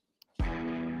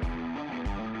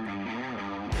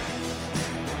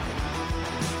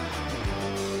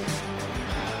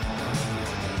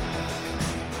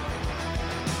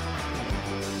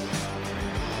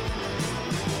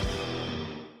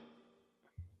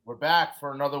We're back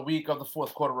for another week of the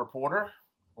Fourth Quarter Reporter.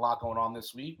 A lot going on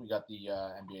this week. We got the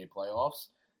NBA playoffs,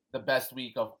 the best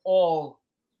week of all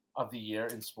of the year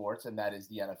in sports, and that is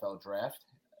the NFL draft,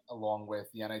 along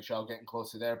with the NHL getting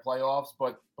close to their playoffs.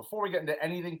 But before we get into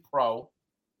anything pro,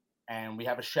 and we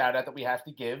have a shout out that we have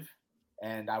to give,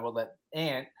 and I will let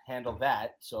Ant handle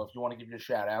that. So if you want to give your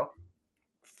shout out.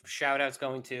 Shout out's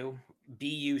going to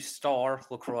BU star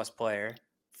lacrosse player,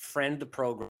 friend of the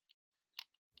program,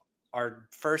 our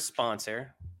first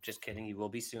sponsor. Just kidding, he will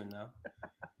be soon though.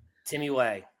 Timmy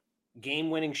Way,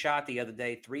 game-winning shot the other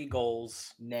day, 3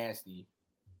 goals. Nasty.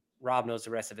 Rob knows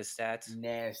the rest of his stats.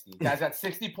 Nasty. Guy's got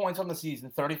 60 points on the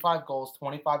season, 35 goals,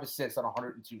 25 assists on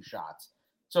 102 shots.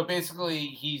 So basically,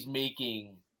 he's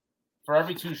making, for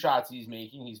every 2 shots he's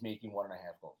making 1.5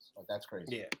 goals. Like, that's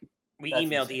crazy. Yeah. We That's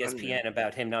emailed insane. ESPN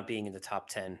about him not being in the top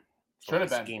 10. Should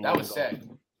have been. That was sick.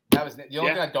 That was the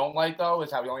only thing I don't like, though,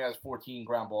 is how he only has 14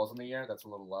 ground balls in the year. That's a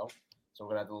little low. So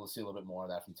we're going to have to see a little bit more of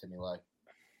that from Timmy Lay.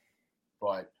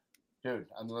 But, dude,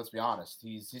 I mean, let's be honest.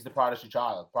 He's the prodigy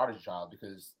child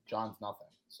because John's nothing.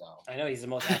 So I know he's the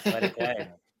most athletic player.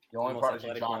 The only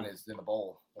prodigy John is in the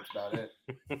bowl. That's about it.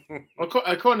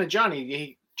 According to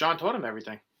Johnny, John taught him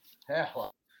everything. Yeah,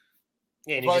 well.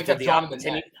 Yeah, and he just did the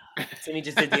opposite. Timmy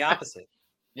just did the opposite.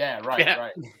 Yeah,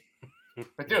 right.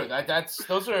 But dude,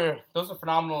 those are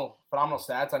phenomenal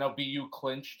stats. I know BU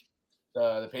clinched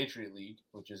the Patriot League,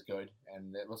 which is good,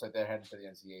 and it looks like they're heading for the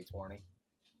NCAA tourney.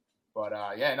 But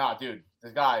dude,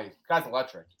 this guy's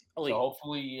electric. So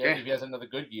hopefully, if he has another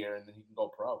good year, and then he can go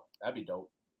pro, that'd be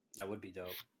dope. That would be dope.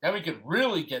 Then we could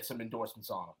really get some endorsements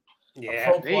on him.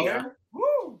 Yeah, there you go.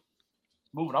 Woo!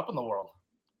 Moving up in the world.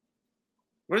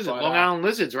 What is it? Long Island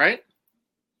Lizards, right?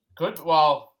 Good.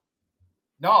 Well,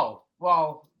 no.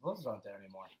 Well, Lizards aren't there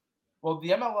anymore. Well, the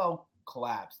MLL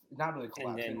collapsed. Not really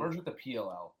collapsed. They merged with the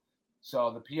PLL.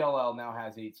 So the PLL now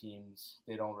has 8 teams.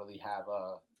 They don't really have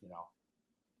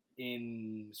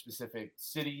in specific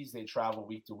cities. They travel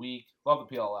week to week. Love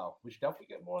the PLL. We should definitely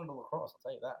get more into lacrosse. I'll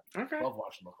tell you that. Okay. Love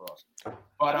watching lacrosse.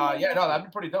 But that'd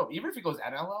be pretty dope. Even if he goes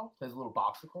NLL, there's a little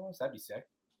box lacrosse. That'd be sick.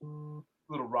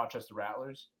 Little Rochester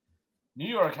Rattlers. New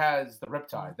York has the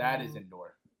Riptide. That is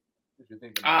indoor. If you're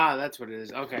thinking that's what it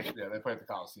is. Okay. Yeah, they play at the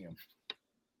Coliseum.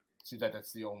 Seems like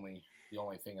that's the only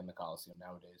thing in the Coliseum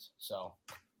nowadays. So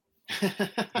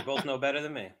you both know better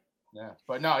than me. Yeah,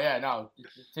 but no.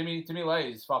 Timmy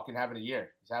Lay is fucking having a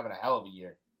year. He's having a hell of a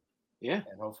year. Yeah,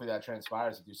 and hopefully that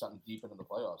transpires to do something deep into the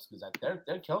playoffs because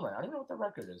they're killing it. I don't even know what their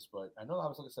record is, but I know that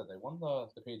was like I said, they won the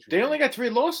Patriots. They only got 3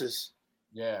 losses.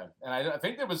 Yeah, and I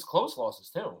think there was close losses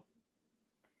too.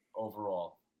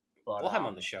 Overall, but we'll have him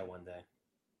on the show one day.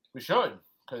 We should,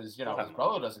 because his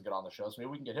brother doesn't get on the show, so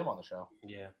maybe we can get him on the show.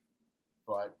 Yeah,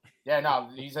 but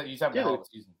he's having a hell of a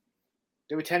season.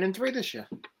 They were 10-3 this year.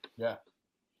 Yeah,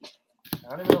 I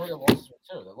don't even know who their losses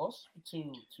were to. They lost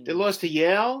to. They lost to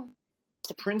Yale,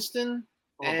 to Princeton,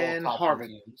 and Harvard.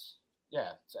 Teams.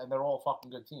 Yeah, and they're all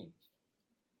fucking good teams.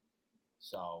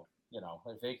 So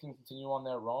if they can continue on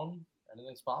their run.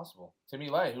 Anything's possible. Timmy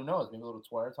Lay, who knows? Maybe a little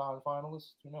Twitter Time finalist.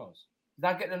 Who knows? He's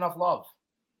not getting enough love.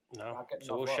 No,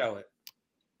 so we'll show it.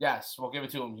 Yes, we'll give it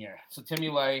to him here. So Timmy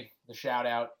Lay, the shout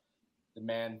out, the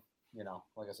man,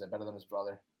 like I said, better than his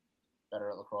brother, better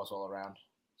at lacrosse all around.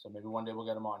 So maybe one day we'll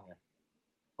get him on here.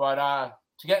 But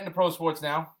to get into pro sports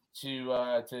now,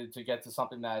 to get to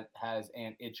something that has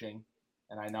Ant itching,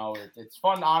 and I know it's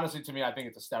fun. Honestly, to me, I think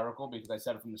it's hysterical because I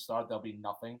said it from the start. There'll be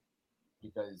nothing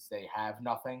because they have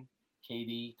nothing.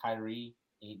 KD, Kyrie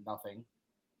ain't nothing,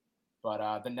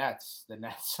 but the Nets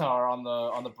are on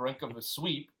the brink of a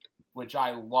sweep, which I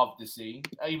love to see.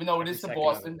 Even though it is to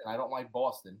Boston, and I don't like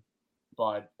Boston,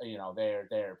 but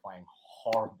they're playing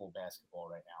horrible basketball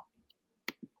right now.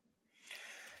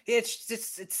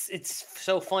 It's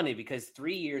so funny because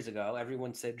 3 years ago,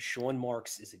 everyone said Sean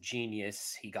Marks is a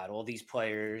genius. He got all these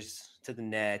players to the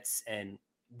Nets, and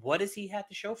what does he have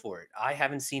to show for it? I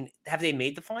haven't seen. Have they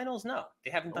made the finals? No,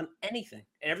 they haven't done anything.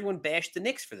 And everyone bashed the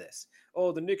Knicks for this.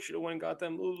 Oh, the Knicks should have went and got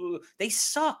them. They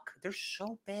suck. They're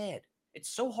so bad. It's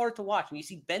so hard to watch. And you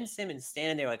see Ben Simmons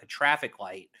standing there like a traffic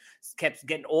light, kept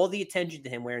getting all the attention to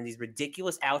him wearing these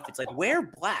ridiculous outfits. Like, wear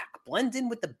black. Blend in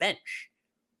with the bench.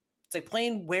 It's like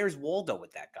playing Where's Waldo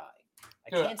with that guy.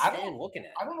 Can't stand looking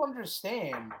at it. I don't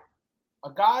understand. A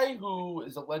guy who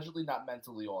is allegedly not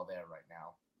mentally all there right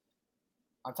now.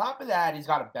 On top of that, he's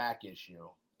got a back issue.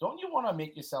 Don't you want to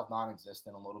make yourself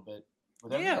non-existent a little bit?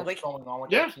 With everything that's going on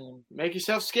with that team? Make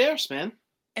yourself scarce, man.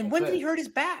 And when did he hurt his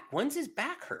back? When's his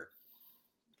back hurt?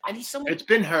 And he's somebody. It's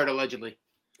been hurt allegedly.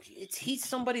 He's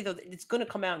somebody though. It's going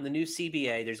to come out in the new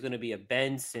CBA. There's going to be a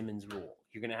Ben Simmons rule.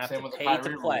 You're going to have to pay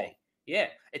to play. Rule. Yeah,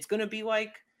 it's going to be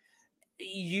like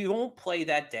You won't play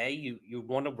that day. You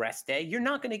want a rest day. You're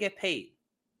not going to get paid.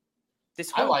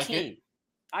 This I whole like team. it.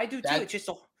 I do too. That- It's just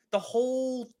the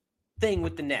whole thing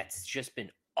with the Nets has just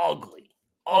been ugly.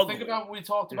 Well, Ugly. think about what we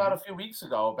talked about a few weeks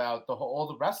ago about all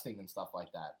the resting and stuff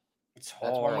like that. It's That's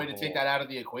horrible. one way to take that out of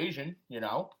the equation,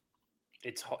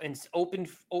 It's and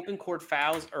open court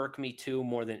fouls irk me too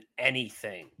more than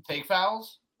anything. Take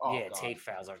fouls? Oh, yeah, God. take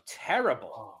fouls are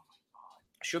terrible. Oh.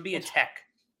 Should be a tech.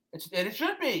 It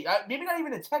should be. Maybe not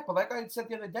even a tech, but like I said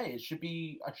the other day, it should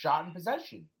be a shot in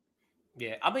possession.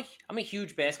 Yeah, I'm a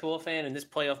huge basketball fan, and this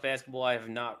playoff basketball I have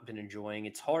not been enjoying.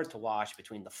 It's hard to watch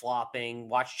between the flopping.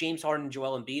 Watch James Harden and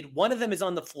Joel Embiid. One of them is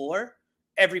on the floor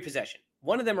every possession.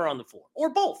 One of them are on the floor, or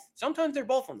both. Sometimes they're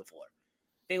both on the floor.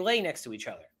 They lay next to each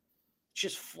other. It's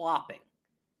just flopping.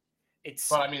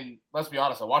 But I mean, let's be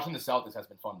honest. Watching the Celtics has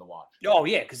been fun to watch. Oh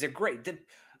yeah, because they're great.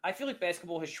 I feel like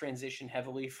basketball has transitioned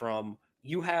heavily from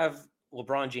you have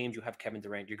LeBron James, you have Kevin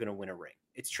Durant, you're going to win a ring.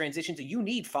 It's transitioned to you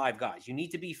need 5 guys. You need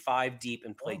to be 5 deep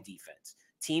and play defense.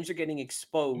 Teams are getting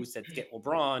exposed that get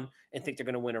LeBron and think they're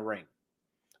going to win a ring.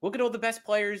 Look at all the best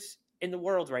players in the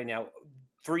world right now.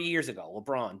 3 years ago,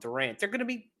 LeBron, Durant,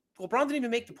 LeBron didn't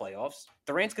even make the playoffs.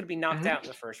 Durant's going to be knocked out in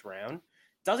the first round.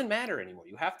 Doesn't matter anymore.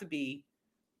 You have to be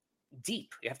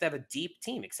deep. You have to have a deep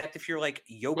team, except if you're like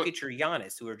Jokic or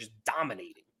Giannis, who are just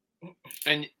dominating.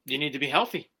 And you need to be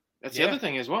healthy. That's the other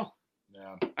thing as well.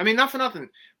 Yeah. I mean, not for nothing.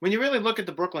 When you really look at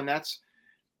the Brooklyn Nets,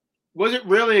 was it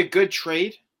really a good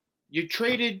trade? You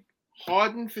traded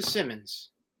Harden for Simmons.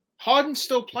 Harden's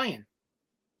still playing.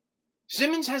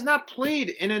 Simmons has not played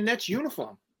in a Nets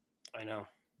uniform. I know.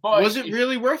 But was it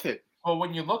really worth it? Well,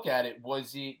 when you look at it,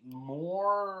 was it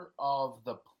more of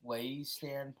the play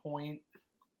standpoint,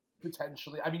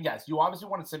 potentially? I mean, yes, you obviously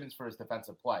wanted Simmons for his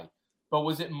defensive play, but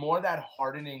was it more that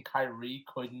Harden and Kyrie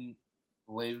couldn't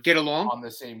get along on the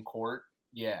same court?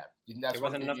 Yeah, that's there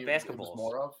wasn't enough basketball. It was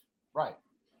more of right.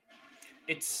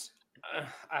 It's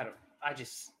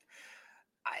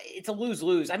it's a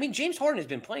lose-lose. I mean, James Harden has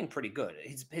been playing pretty good.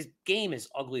 His game is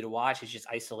ugly to watch. It's just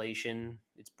isolation.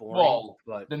 It's boring. Well,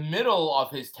 but the middle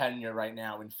of his tenure right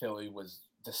now in Philly was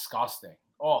disgusting.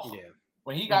 Oh, yeah.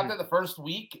 When he got there the first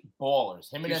week,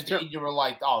 ballers. Him and Embiid, you were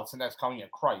like, oh, it's the next coming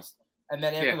of Christ. And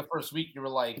then after the first week, you were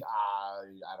like,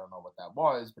 I don't know what that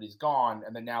was, but he's gone.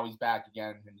 And then now he's back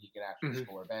again, and he can actually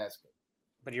score a basket.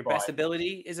 But your best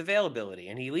ability is availability,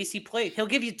 and at least he played. He'll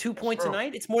give you 2 points a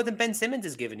night. It's more than Ben Simmons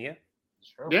has given you.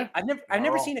 True. Yeah, I've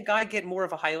never seen a guy get more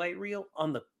of a highlight reel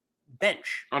on the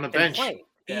bench. On the bench,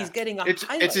 he's getting a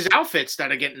highlight. It's his outfits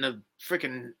that are getting the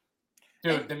freaking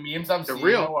dude. The memes I'm seeing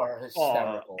are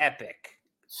hysterical. Epic.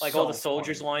 Like all the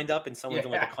soldiers lined up, and someone's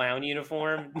in like a clown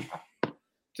uniform.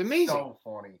 It's amazing. So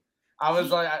funny. I was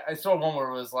like, I saw one where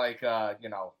it was like,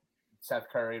 Seth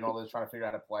Curry and all this trying to figure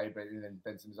out how to play, but then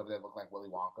Ben Simmons over there looked like Willy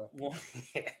Wonka. Well,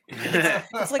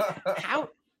 it's like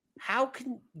how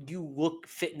can you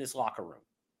fit in this locker room?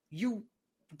 You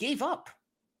gave up.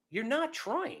 You're not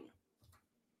trying.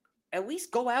 At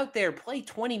least go out there, play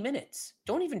 20 minutes.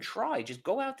 Don't even try. Just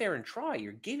go out there and try.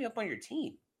 You're giving up on your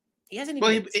team. He hasn't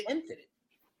even attempted it.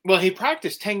 Well, he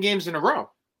practiced 10 games in a row.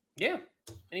 Yeah,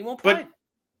 and he won't play. But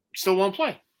still won't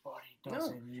play. But he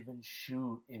doesn't even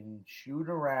shoot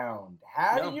around.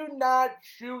 How do you not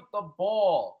shoot the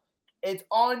ball? It's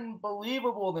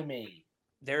unbelievable to me.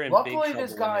 They're in Luckily, big trouble.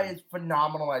 this guy is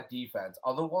phenomenal at defense.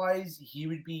 Otherwise, he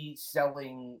would be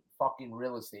selling fucking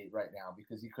real estate right now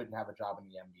because he couldn't have a job in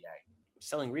the NBA.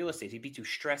 Selling real estate. He'd be too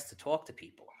stressed to talk to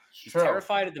people. He's True.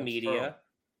 terrified of the That's media. true.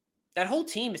 That whole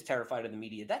team is terrified of the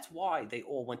media. That's why they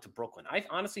all went to Brooklyn. I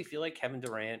honestly feel like Kevin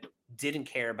Durant didn't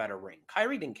care about a ring.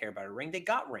 Kyrie didn't care about a ring. They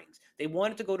got rings. They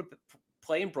wanted to go to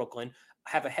play in Brooklyn,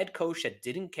 have a head coach that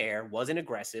didn't care, wasn't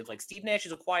aggressive. Like Steve Nash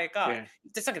is a quiet guy. Yeah.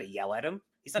 He's not going to yell at him.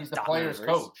 He's the player's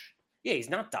coach. Yeah, he's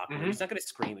not Doc. He's not going to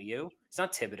scream at you. He's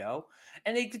not Thibodeau.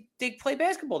 And they play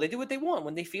basketball. They do what they want.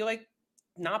 When they feel like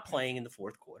not playing in the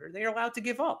fourth quarter, they're allowed to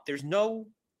give up. There's no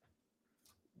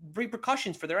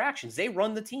repercussions for their actions. They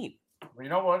run the team. Well, you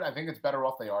know what? I think it's better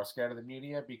off they are scared of the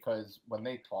media because when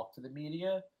they talk to the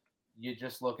media, you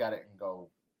just look at it and go,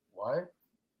 what?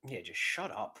 Yeah, just shut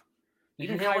up.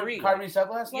 Did you hear what Kyrie said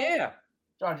last night? Yeah.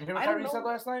 John, did you hear what Kyrie said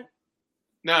last night?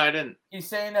 No, I didn't. He's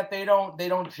saying that they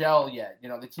don't gel yet. You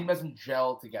know, the team hasn't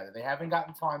gelled together. They haven't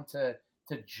gotten time to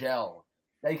gel.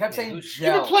 They kept saying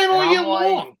gel. You've been playing all year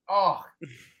long. Oh,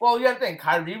 well, you got to think.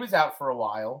 Kyrie was out for a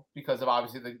while because of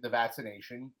obviously the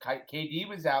vaccination. KD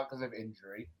was out because of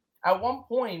injury. At one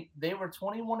point, they were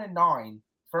 21-9,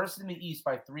 first in the East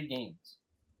by 3 games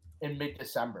in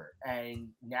mid-December. And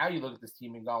now you look at this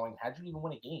team and going, how'd you even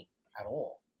win a game at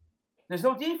all? There's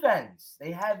no defense.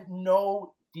 They have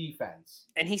no defense.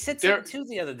 And he said something too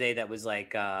the other day that was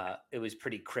like, it was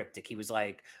pretty cryptic. He was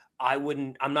like,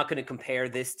 I'm not going to compare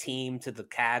this team to the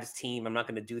Cavs team. I'm not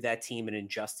going to do that team an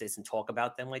injustice and talk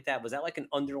about them like that. Was that like an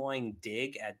underlying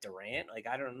dig at Durant? Like,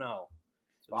 I don't know.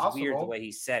 It was weird the way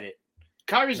he said it.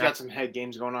 Kyrie's got some head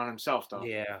games going on himself, though.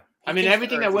 Yeah. I mean,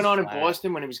 everything that went on in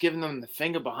Boston when he was giving them the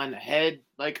finger behind the head.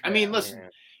 Like, I mean, listen,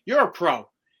 you're a pro.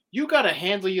 You got to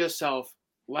handle yourself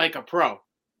like a pro.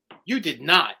 You did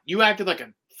not. You acted like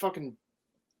a fucking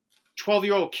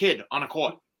 12-year-old kid on a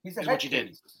court. He's a head what you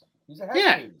did. He's a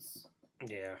head case.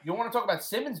 Yeah. You want to talk about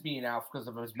Simmons being out because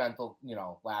of his mental,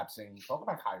 lapsing. Talk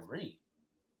about Kyrie.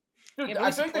 Dude, yeah,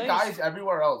 I think the guy's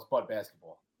everywhere else but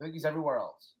basketball. I think he's everywhere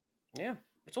else. Yeah.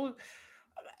 It's all,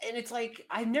 and it's like,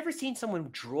 I've never seen someone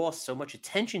draw so much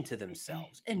attention to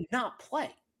themselves and not play.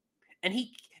 And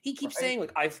he keeps saying,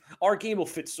 like, our game will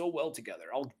fit so well together.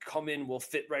 I'll come in, we'll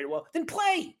fit right well. Then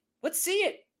play. Let's see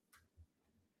it.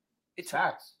 It's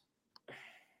facts.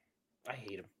 I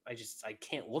hate him. I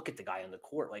can't look at the guy on the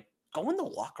court. Like, go in the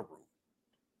locker room.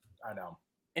 I know.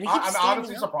 And I'm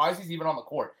honestly surprised he's even on the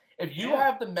court. If you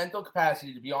have the mental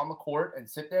capacity to be on the court and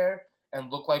sit there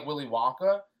and look like Willy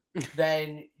Wonka,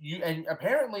 then and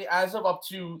apparently as of up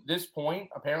to this point,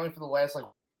 apparently for the last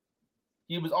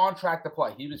he was on track to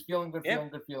play. He was feeling good, feeling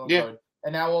good.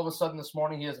 And now all of a sudden this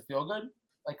morning he doesn't feel good?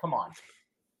 Like, come on.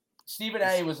 Stephen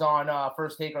A. was on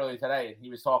First Take earlier today, and he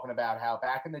was talking about how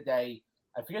back in the day,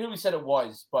 I forget who he said it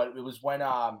was, but it was when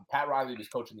Pat Riley was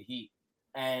coaching the Heat.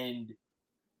 And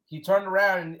he turned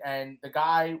around and the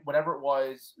guy, whatever it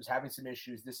was having some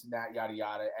issues, this and that, yada,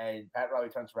 yada. And Pat Riley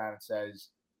turns around and says,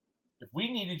 if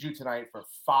we needed you tonight for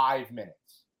 5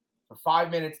 minutes,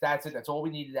 that's it. That's all we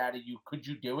needed out of you. Could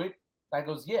you do it? Guy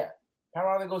goes, yeah. Pat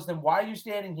Riley goes, then why are you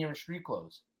standing here in street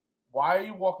clothes? Why are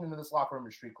you walking into this locker room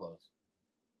in street clothes?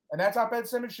 And that's how Ben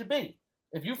Simmons should be.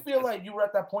 If you feel like you were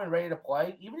at that point ready to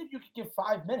play, even if you could give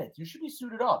 5 minutes, you should be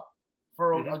suited up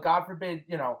for a God forbid,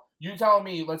 you telling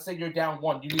me, let's say you're down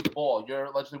 1, you need the ball. You're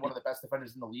allegedly one of the best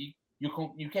defenders in the league.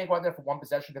 You can't go out there for 1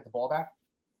 possession, get the ball back.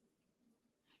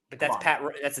 But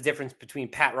that's the difference between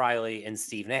Pat Riley and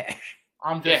Steve Nash.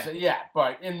 I'm just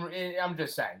but I'm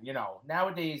just saying,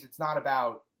 nowadays it's not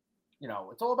about,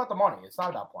 it's all about the money. It's not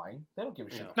about playing. They don't give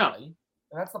a shit about play.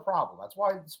 And that's the problem. That's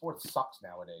why the sport sucks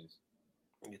nowadays.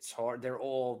 It's hard.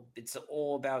 It's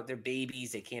all about their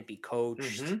babies. They can't be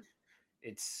coached. Mm-hmm.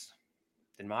 It's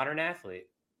the modern athlete.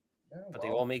 Yeah, but they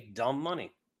all make dumb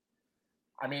money.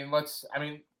 I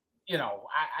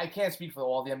can't speak for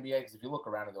all the NBA because if you look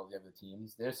around at all the other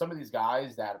teams, there's some of these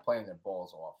guys that are playing their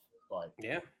balls off. But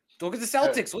look at the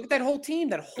Celtics. Look at that whole team.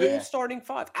 That whole starting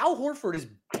five. Al Horford is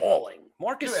balling.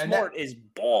 Marcus Smart is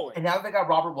balling. And now that they got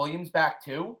Robert Williams back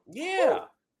too. Yeah.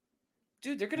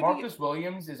 Dude, they're gonna Marcus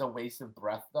Williams is a waste of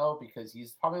breath though because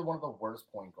he's probably one of the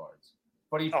worst point guards.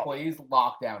 But he plays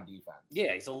lockdown defense.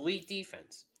 Yeah, he's elite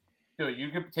defense. Dude, you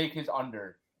could take his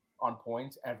under on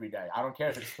points every day. I don't care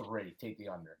if it's 3. Take the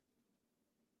under. It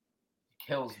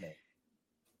kills me.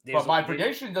 But my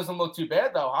prediction doesn't look too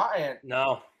bad though, huh? And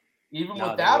no. Even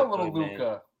without a little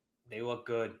Luka. They look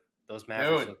good. Those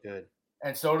Mavericks look good.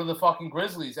 And so do the fucking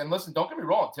Grizzlies. And listen, don't get me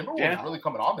wrong. Timberwolves are really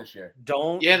coming on this year.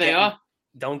 They are.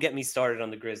 Don't get me started on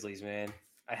the Grizzlies, man.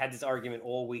 I had this argument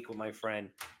all week with my friend.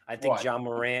 I think Ja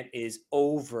Morant is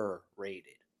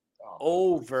overrated.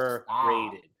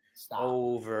 Overrated. Stop.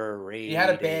 Overrated. He had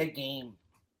a bad game.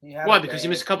 Why? Because he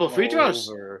missed a couple of free throws?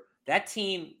 That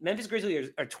team, Memphis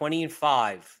Grizzlies, are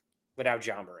 20-5 without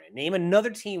Ja Morant. Name another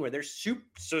team where their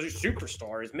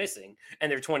superstar is missing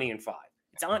and they're 20-5.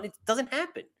 It doesn't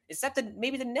happen. Except that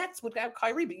maybe the Nets without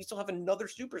Kyrie, but you still have another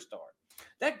superstar.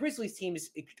 That Grizzlies team is,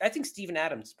 I think Steven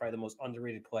Adams is probably the most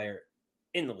underrated player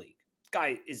in the league. This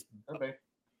guy is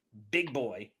big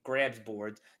boy, grabs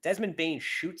boards. Desmond Bane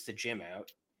shoots the gym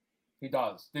out. He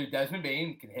does. Dude, Desmond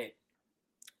Bane can hit.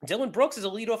 Dylan Brooks is a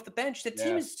lead off the bench. The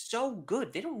team is so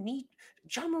good. They don't need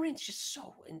Ja Morant's just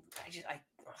so. And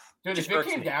dude, if it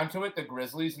came down to it, the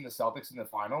Grizzlies and the Celtics in the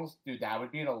finals, dude, that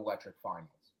would be an electric finals.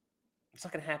 It's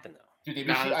not gonna happen though. Dude,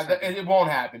 it won't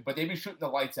happen, but they'd be shooting the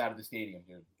lights out of the stadium,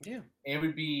 dude. Yeah, it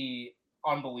would be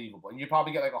unbelievable, and you'd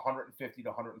probably get like 150 to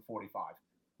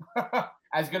 145.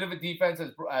 As good of a defense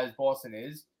as Boston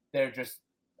is, they're just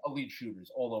elite shooters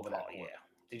all over that court. Yeah,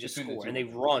 they just score and they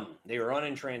run. They run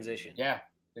in transition. Yeah,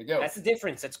 they do. That's the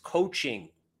difference. That's coaching.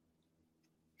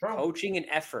 True. Coaching and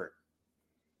effort.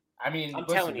 I mean, I'm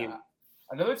telling you,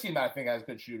 another team that I think has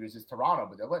good shooters is Toronto,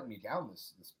 but they're letting me down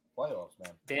this playoffs,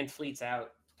 man. Van Fleet's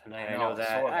out tonight. I know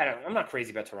that. I'm not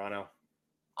crazy about Toronto.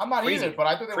 I'm not either, but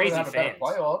I think they would have better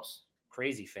playoffs.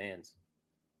 Crazy fans.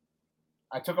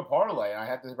 I took a parlay and I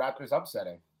had the Raptors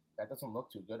upsetting. that doesn't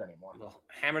look too good anymore. Well,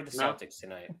 hammer the No. Celtics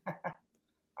tonight.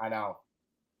 I know.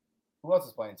 Who else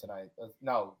is playing tonight?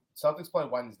 No, Celtics play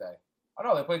Wednesday. Oh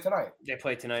no, they play tonight. They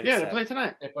play tonight. Yeah, at they 7. play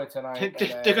tonight. They play tonight.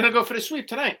 They're going to go for the sweep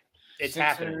tonight. It's Sixers,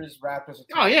 happening. Raptors.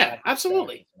 Oh, yeah, Raptors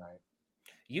absolutely. tonight.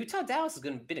 Utah Dallas is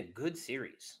going to be a good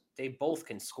series. They both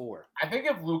can score. I think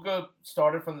if Luka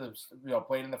started from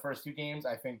played in the first 2 games,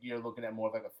 I think you're looking at more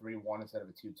of like a 3-1 instead of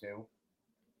a 2-2.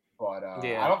 But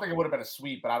Yeah. I don't think it would have been a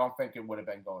sweep, but I don't think it would have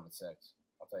been going to 6.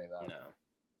 I'll tell you that. No.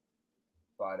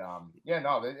 But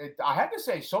I had to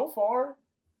say, so far,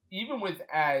 even with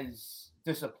as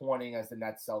disappointing as the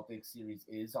Nets Celtics series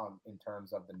is in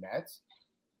terms of the Nets,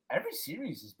 every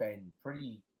series has been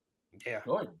pretty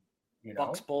good. You know,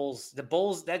 Bucks, Bulls, the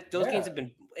Bulls. Those games have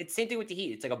been. It's same thing with the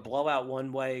Heat. It's like a blowout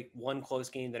one way, one close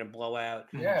game, then a blowout.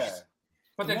 Yeah,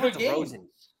 but they're DeMar good games.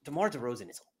 DeMar DeRozan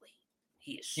is elite.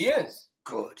 He is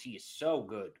good. He is so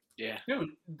good. Yeah, dude.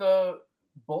 The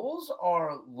Bulls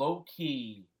are low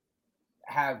key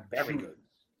have Very shooters. good.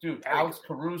 Dude. Very Alex good.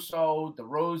 Caruso,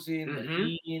 DeRozan,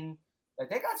 Mhm. Levine.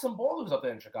 Like they got some ballers up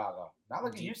there in Chicago. Not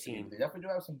like it Deep used to be. team. But they definitely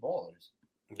do have some ballers.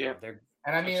 Yeah. They're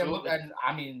And I mean, Absolutely.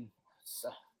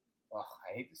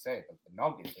 I hate to say it, but the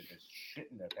Nuggets are just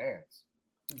shitting their pants.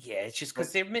 it's just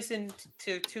because they're missing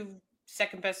two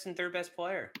second best and third best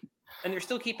player, and they're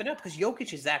still keeping up because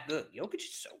Jokic is that good. Jokic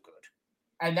is so good.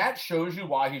 And that shows you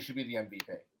why he should be the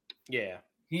MVP. Yeah.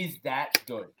 He's that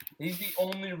good. He's the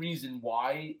only reason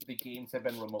why the games have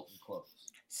been remotely close.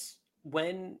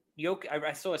 When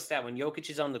I saw a stat, when Jokic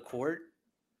is on the court,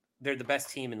 they're the best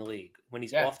team in the league. When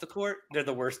he's Yeah. off the court, they're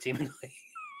the worst team in the league.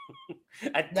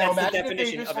 That's Now the imagine if they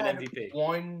definition just of an had MVP.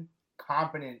 one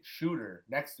competent shooter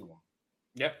next to him.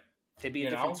 Yep. They'd be a You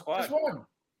different know, squad. just one.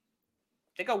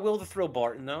 They got Will the Thrill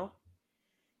Barton though.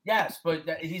 Yes, but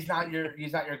he's not your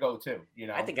go-to. You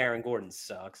know, I think Aaron Gordon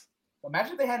sucks.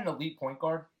 Imagine if they had an elite point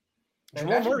guard.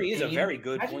 Jamal Imagine Murray is a Dame- very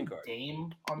good imagine point guard.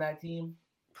 Dame on that team.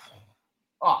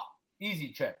 Oh,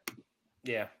 easy chip.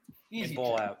 Yeah. Easy They'd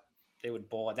ball chip. out. They would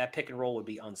ball out. That pick and roll would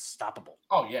be unstoppable.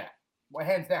 Oh yeah, well,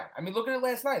 hands down. I mean, look at it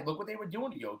last night. Look what they were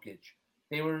doing to Jokic.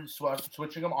 They were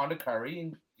switching him onto Curry,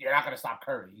 and you're not going to stop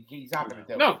Curry. He's not going to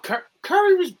do it. no,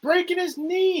 Curry was breaking his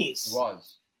knees. He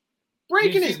was.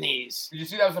 Breaking You his see- knees. Did you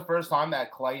see that was the first time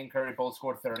that Clay and Curry both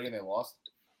scored 30 and they lost?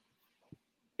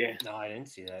 No, I didn't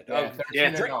see that. Yeah, 13 yeah.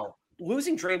 and no.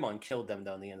 Losing Draymond killed them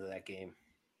down the end of that game.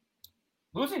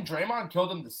 Losing Draymond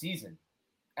killed him the season.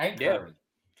 And Yeah. Curry.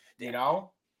 You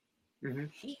know?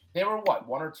 He, They were what,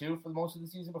 1 or 2 for most of the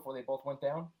season before they both went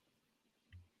down?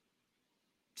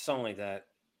 something like that.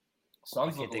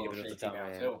 Suns I can't look a think of little it off the shaky top of now,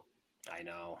 my head. too. I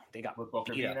know they got With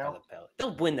Booker beat being up by out. the Pelicans.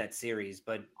 They'll win that series,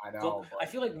 but I know. I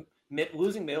feel like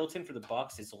losing Middleton for the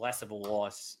Bucks is less of a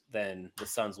loss than the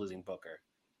Suns losing Booker.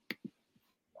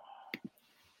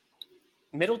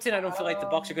 Middleton, I don't feel like the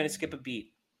Bucks are going to skip a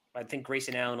beat. I think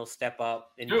Grayson Allen will step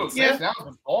up. And Dude, Yeah. Grayson Allen's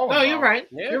been balling. No, you're bro. right.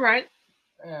 Yeah. You're right.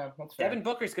 Yeah, that's fair. Devin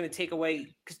Booker's going to take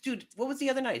away because, dude, what was the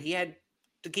other night? He had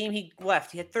the game he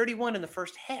left. He had 31 in the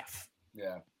first half.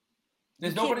 Yeah.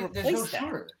 There's You can't nobody. There's no replace that.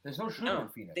 shooter. There's no shooter No, in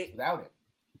Phoenix they- without him.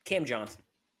 Cam Johnson.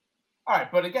 All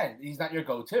right, but again, he's not your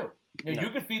go-to. You know, No. you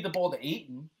could feed the ball to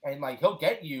Ayton, and like he'll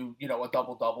get you, a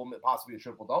double-double, possibly a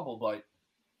triple-double. But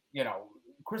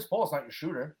Chris Paul's not your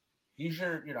shooter. He's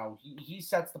your, he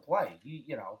sets the play.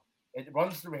 It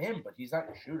runs through him, but he's not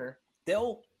your shooter.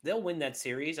 They'll win that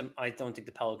series. I don't think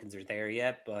the Pelicans are there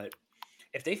yet, but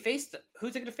if they face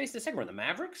who's they going to face the second one? The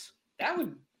Mavericks? That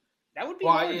would be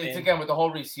Well, hard, it's man. again with the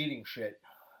whole reseeding shit.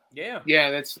 Yeah.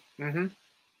 Yeah, that's.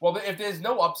 Well, if there's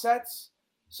no upsets,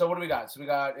 so what do we got? So we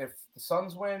got if the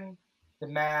Suns win, the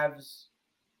Mavs,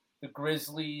 the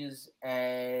Grizzlies,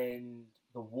 and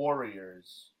the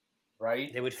Warriors,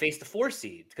 right? They would face the 4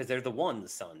 seed because they're the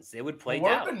Suns. They would play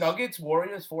Weren't Dallas. the Nuggets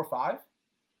Warriors 4-5?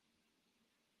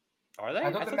 Are they?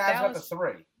 I thought the Mavs got the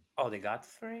 3. Oh, they got the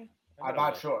 3? I'm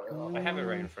not sure. I have it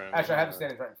right in front of me. Actually, I have the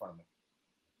standings right in front of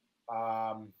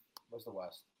me. Where's the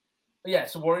West? Yeah,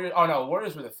 so Warriors. Oh no,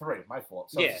 Warriors were the 3. My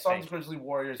fault. So Yeah, Suns, thank you. Grizzlies,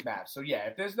 Warriors, Mavs. So yeah,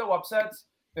 if there's no upsets,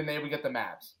 then they would get the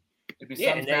Mavs. It'd be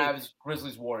Yeah, Suns, and they- Mavs,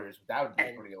 Grizzlies, Warriors. That would be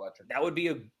And pretty electric. That would be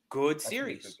a good That's gonna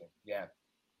be a series. good game. Yeah.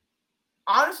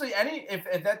 Honestly,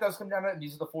 if that does come down to it, and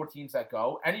these are the 4 teams that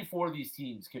go, any 4 of these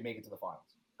teams could make it to the finals.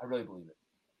 I really believe it.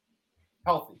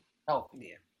 Healthy.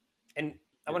 Yeah. And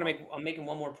I'm making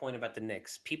one more point about the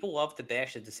Knicks. People love to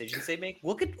bash the decisions they make.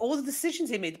 Look at all the decisions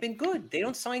they made. They've been good. They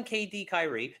don't sign KD,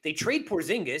 Kyrie. They trade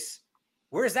Porzingis.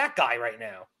 Where's that guy right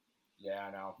now? Yeah,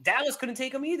 I know. Dallas couldn't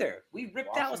take him either. We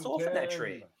ripped Dallas off in that Washington.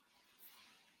 trade.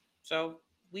 So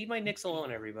leave my Knicks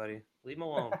alone, everybody. Leave them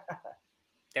alone.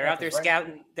 They're Yeah, out there 'cause right-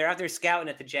 scouting. They're out there scouting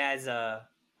at the Jazz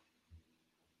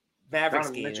Mavericks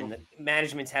Donovan game, Mitchell. and the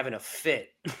management's having a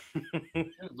fit.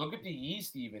 Dude, look at the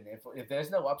East. Even if there's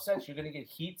no upsets, you're gonna get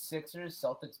Heat, Sixers,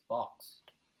 Celtics, Bucks.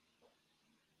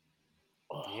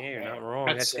 Oh, Yeah, you're man. not wrong.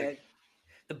 That's That's sick. it.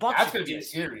 The Bucks. That's gonna be a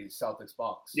series, Celtics,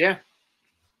 Bucks. Yeah.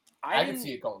 I can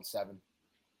see it going 7.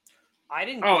 I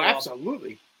didn't. Oh, grow up-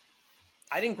 absolutely.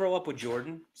 I didn't grow up with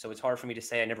Jordan, so it's hard for me to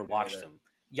say. I never watched either. him.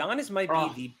 Giannis might Oh.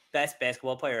 be the best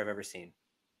basketball player I've ever seen.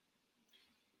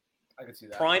 I can see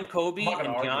that. Prime Kobe I'm not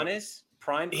and gonna argue. Giannis.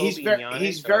 Prime Kobe He's and very Giannis.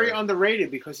 he's very are-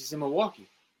 underrated because he's in Milwaukee.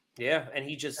 Yeah, and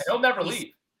he just. And he'll never he's-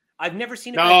 leave. I've never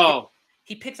seen him. No.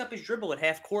 He picks up his dribble at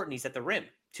half court and he's at the rim.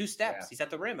 2 steps. Yeah. He's at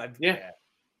the rim. I've Yeah.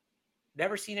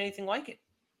 never seen anything like it.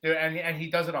 Dude, and he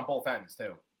does it on both ends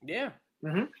too. Yeah.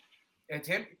 It's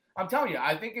him. I'm telling you,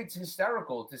 I think it's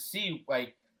hysterical to see.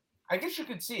 Like, I guess you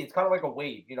could see it's kind of like a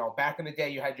wave. You know, back in the day,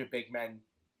 you had your big men.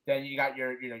 Then you got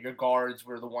your guards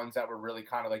were the ones that were really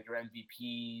kind of like your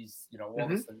MVPs. You know, all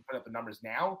this put up the numbers.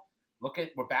 Now,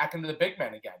 we're back into the big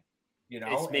men again. You know,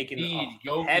 It's making Embiid, a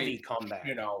Jokic, heavy comeback.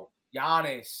 You know,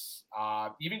 Giannis,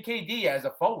 even KD as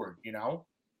a forward. You know,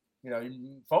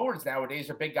 forwards nowadays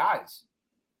are big guys.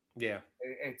 Yeah.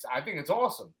 I think it's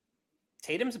awesome.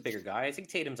 Tatum's a bigger guy. I think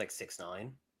Tatum's like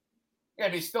 6'9". Yeah,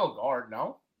 but he's still a guard,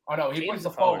 no? Oh no, he Tatum's plays the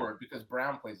a forward. forward because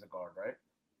Brown plays the guard, right?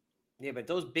 Yeah, but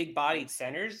those big-bodied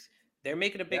centers, they're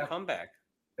making a big Yeah. comeback.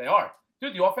 They are.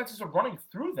 Dude, the offenses are running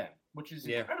through them, which is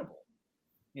Yeah. incredible.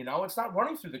 You know, it's not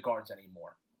running through the guards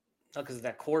anymore. Because of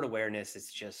that court awareness,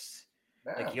 it's just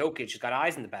Yeah. like Jokic has got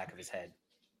eyes in the back of his head.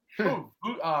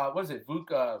 What is it?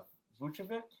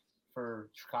 Vucevic for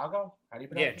Chicago? How do you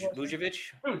Yeah, pronounce it?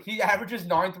 Vucevic. Dude, he averages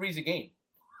 9 threes a game.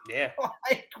 Yeah.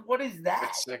 Like, what is that?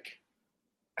 That's sick.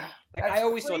 Like, I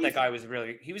always thought that crazy. guy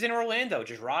was he was in Orlando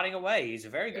just rotting away. He's a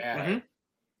very good Yeah, player.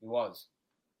 he was.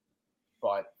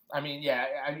 But, I mean,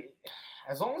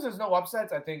 as long as there's no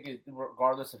upsets, I think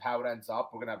regardless of how it ends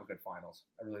up, we're going to have a good finals.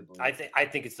 I really believe. I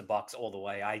think it's the Bucks all the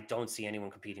way. I don't see anyone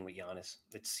competing with Giannis.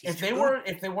 If they were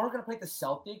going to play the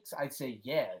Celtics, I'd say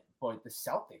yeah. But the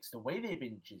Celtics, the way they've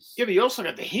been just Yeah, but you also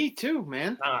got the Heat too,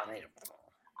 man. Fuck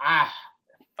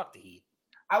the Heat.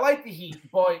 I like the Heat,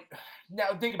 but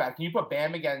now think about it. Can you put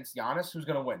Bam against Giannis? Who's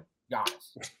going to win?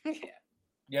 Giannis. Yeah.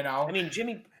 You know? I mean,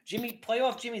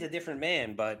 playoff Jimmy's a different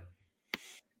man, but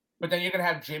then you're going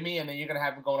to have Jimmy, and then you're going to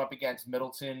have him going up against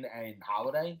Middleton and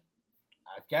Holiday.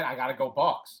 Again, I got to go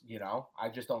Bucks, you know? I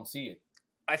just don't see it.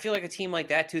 I feel like a team like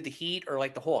that too, the Heat or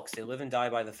like the Hawks, they live and die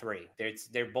by the 3.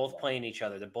 They're both playing each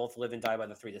other. They both live and die by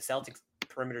the 3. The Celtics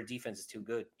perimeter defense is too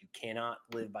good. You cannot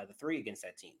live by the 3 against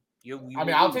that team.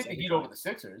 I'll take the Heat over the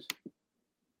Sixers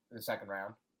in the second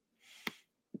round.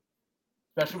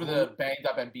 Especially with a banged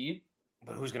up Embiid.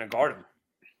 But who's going to guard him?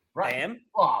 Right. Bam?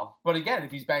 Well, but again, if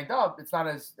he's banged up, it's not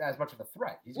as much of a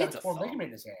threat. He's got It's a a torn thumb. ligament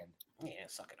in his hand. Yeah,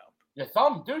 suck it up. Your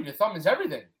thumb, dude, your thumb is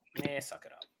everything. Yeah, suck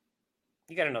it up.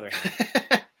 You got another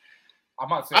hand. I'm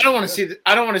not saying I don't want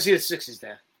to see the Sixers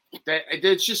there.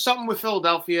 It's just something with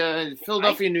Philadelphia,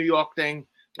 New York thing.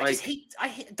 I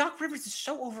hate Doc Rivers is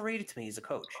so overrated to me as a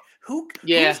coach.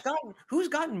 Who's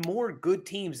gotten more good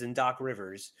teams than Doc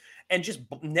Rivers and just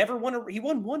never won he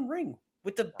won 1 ring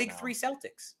with the Big 3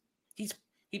 Celtics.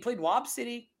 He played Lob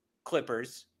City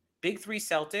Clippers, Big 3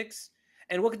 Celtics,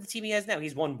 and look at the team he has now.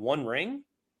 He's won 1 ring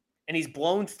and he's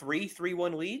blown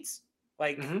 3-1 leads.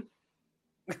 Like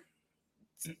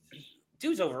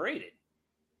dude's overrated.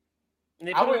 And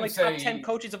they put him in like top 10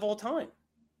 coaches of all time.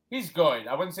 He's good.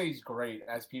 I wouldn't say he's great,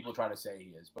 as people try to say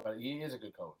he is, but he is a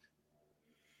good coach.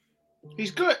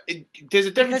 He's good. There's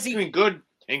a difference between good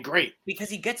and great. Because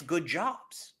he gets good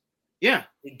jobs. Yeah.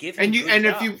 They give him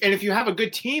if you have a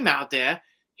good team out there,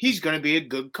 he's going to be a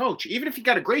good coach. Even if you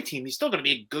got a great team, he's still going to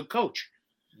be a good coach.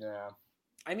 Yeah.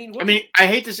 I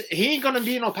hate to say, he ain't going to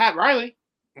be no Pat Riley.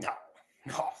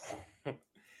 No.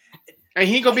 And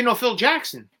he ain't going to be no Phil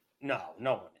Jackson. No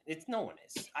one. No one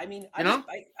is. I mean,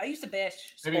 I used to bash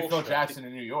maybe Phil Jackson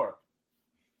in New York.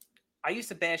 I used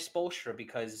to bash Spoelstra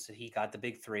because he got the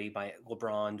Big 3 by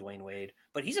LeBron, Dwayne Wade.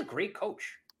 But he's a great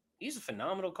coach. He's a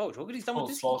phenomenal coach. Look what he's done with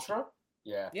this Spoelstra?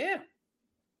 Yeah. Yeah.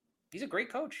 He's a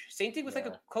great coach. Same thing with like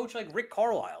a coach like Rick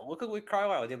Carlisle. Look at what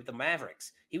Carlisle did with the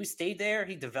Mavericks. He stayed there.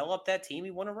 He developed that team.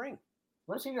 He won a ring.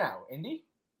 Where's he now? Indy?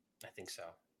 I think so.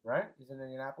 Right? He's in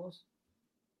Indianapolis?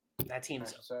 That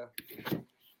team's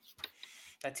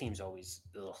always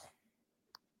ugh.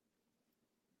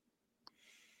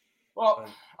 Well,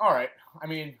 all right. I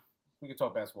mean, we could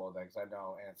talk basketball today because I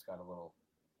know Ant's got a little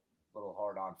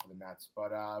hard on for the Nets.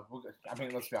 But,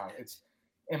 let's be honest. It's,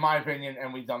 in my opinion,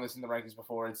 and we've done this in the rankings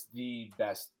before, it's the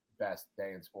best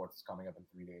day in sports coming up in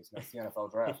 3 days. And that's the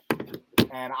NFL draft.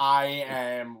 And I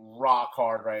am rock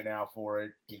hard right now for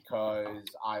it because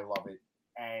I love it.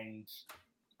 And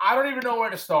I don't even know where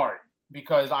to start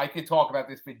because I could talk about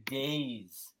this for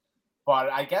days.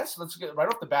 But I guess let's get right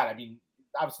off the bat. I mean,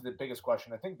 obviously the biggest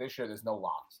question, I think this year there's no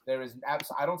locks. There is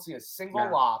I don't see a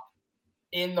single lock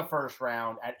in the first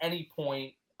round at any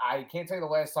point. I can't tell you the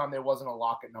last time there wasn't a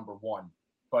lock at number 1,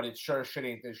 but it sure shit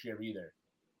ain't this year either.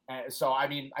 And so, I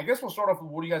mean, I guess we'll start off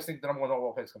with what do you guys think the number 1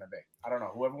 overall pick is going to be? I don't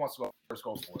know. Whoever wants to go first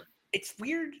goes for it. It's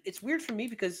weird. It's weird for me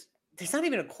because there's not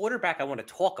even a quarterback I want to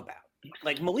talk about.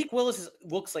 Like Malik Willis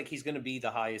looks like he's going to be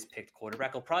the highest picked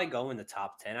quarterback. He'll probably go in the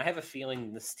top 10. I have a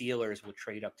feeling the Steelers will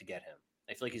trade up to get him.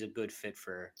 I feel like he's a good fit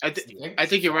for I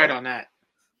think you're right on that.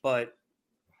 But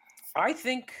I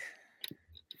think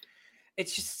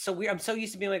it's just so weird. I'm so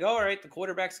used to being like, oh, all right, the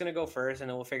quarterback's going to go first and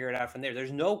then we'll figure it out from there.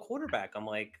 There's no quarterback. I'm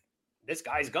like, this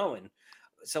guy's going.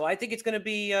 So I think it's going to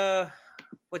be,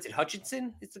 what's it,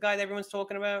 Hutchinson? It's the guy that everyone's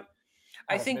talking about.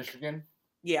 I think, Michigan.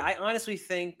 Yeah, I honestly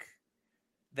think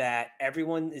that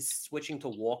everyone is switching to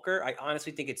Walker. I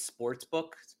honestly think it's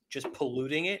Sportsbook just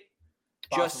polluting it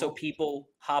just so people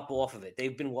hop off of it.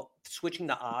 They've been switching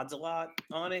the odds a lot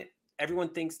on it. Everyone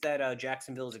thinks that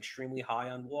Jacksonville is extremely high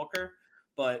on Walker,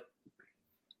 but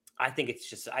I think it's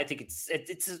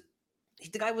the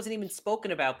guy wasn't even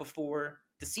spoken about before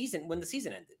the season when the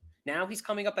season ended. Now he's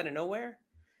coming up out of nowhere.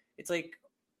 It's like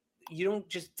you don't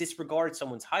just disregard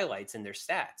someone's highlights and their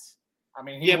stats. I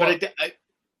mean, I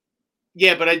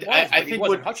think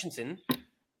what Hutchinson.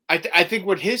 I think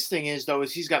what his thing is though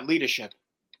is he's got leadership,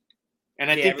 and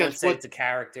I think that's what the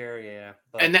character. Yeah,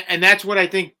 but. And that's what I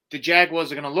think the Jaguars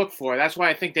are going to look for. That's why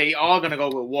I think they are going to go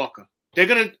with Walker. They're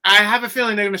going to. I have a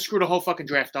feeling they're going to screw the whole fucking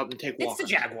draft up and take Walker. It's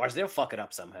the Jaguars. They'll fuck it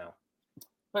up somehow.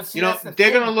 But see,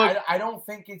 they're going to look. I don't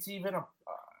think it's even a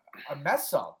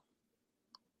mess up.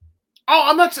 Oh,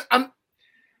 I'm not.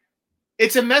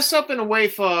 It's a mess up in a way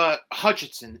for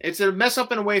Hutchinson. It's a mess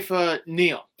up in a way for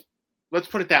Neal. Let's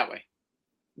put it that way.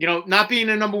 Not being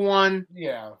a number 1.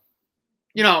 Yeah.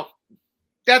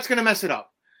 That's going to mess it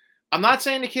up. I'm not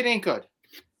saying the kid ain't good.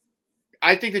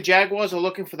 I think the Jaguars are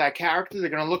looking for that character. They're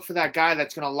going to look for that guy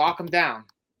that's going to lock him down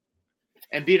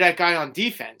and be that guy on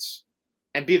defense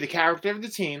and be the character of the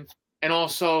team. And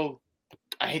also,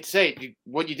 I hate to say it,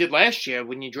 what you did last year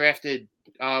when you drafted,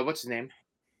 what's his name?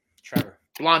 Trevor.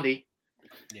 Blondie.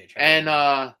 Yeah,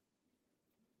 and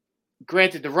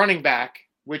granted, the running back,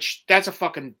 which that's a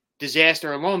fucking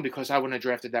disaster alone because I wouldn't have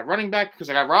drafted that running back because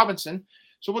I got Robinson.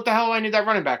 So what the hell do I need that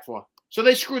running back for? So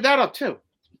they screwed that up too.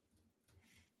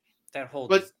 That whole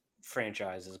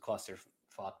franchise is a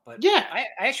clusterfuck. But yeah,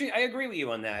 I agree with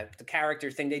you on that. The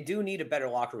character thing, they do need a better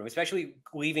locker room, especially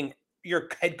leaving your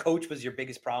head coach was your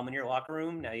biggest problem in your locker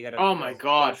room. Now you got to. Oh my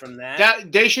god! From that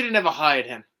they should have never hired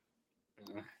him.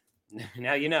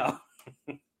 Now you know.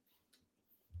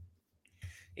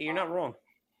 You're not wrong.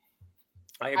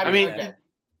 I mean,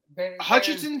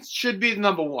 Hutchinson should be the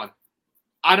number 1.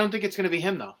 I don't think it's going to be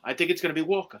him though. I think it's going to be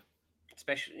Walker.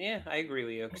 I agree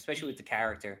with you. Especially with the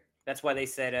character. That's why they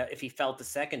said if he fell to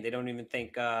second, they don't even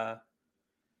think. What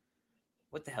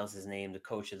the hell's his name? The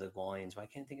coach of the Lions. Why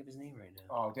can't I think of his name right now?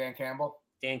 Oh, Dan Campbell.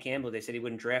 Dan Campbell. They said he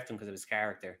wouldn't draft him because of his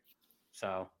character.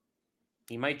 So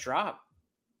he might drop.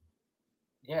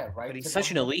 Yeah, right. But he's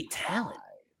such an elite talent.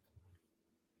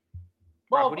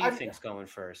 Well, Rob, what do you think's going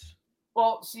first?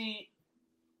 Well, see,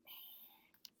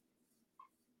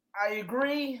 I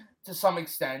agree to some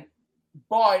extent,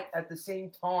 but at the same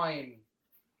time,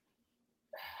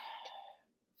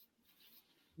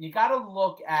 you got to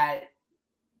look at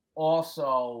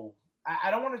also. I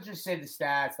don't want to just say the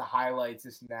stats, the highlights,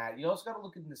 this and that. You also got to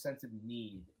look at the sense of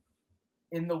need,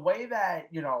 in the way that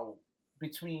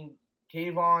between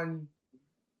Kayvon,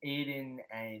 Aiden,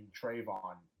 and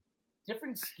Trayvon,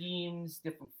 different schemes,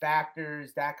 different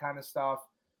factors, that kind of stuff.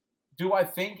 Do I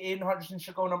think Aiden Hutchinson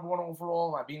should go number 1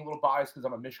 overall? I'm being a little biased because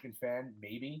I'm a Michigan fan,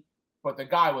 maybe. But the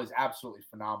guy was absolutely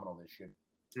phenomenal this year.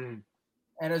 Mm.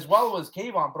 And as well as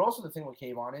Kayvon, but also the thing with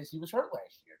Kayvon is he was hurt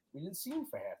last year. We didn't see him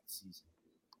for half the season.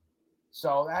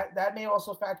 So that may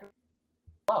also factor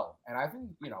well. And I think,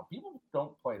 people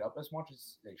don't play it up as much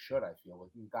as they should, I feel.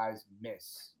 Like guys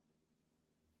miss,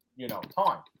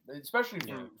 time. Especially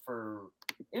for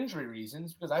injury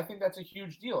reasons, because I think that's a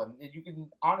huge deal. And you can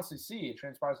honestly see it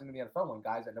transpires into the NFL when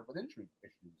guys end up with injury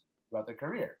issues throughout their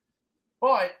career.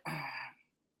 But,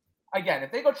 again,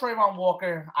 if they go Trayvon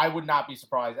Walker, I would not be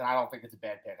surprised, and I don't think it's a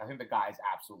bad pick. I think the guy is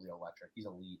absolutely electric. He's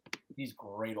elite. He's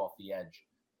great off the edge.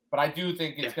 But I do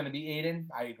think it's going to be Aiden.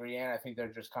 I agree, and I think they're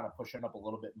just kind of pushing up a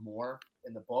little bit more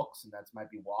in the books, and that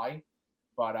might be why.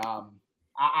 But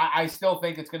I still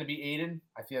think it's going to be Aiden.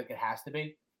 I feel like it has to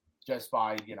be, just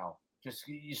by, Just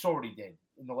you saw what he did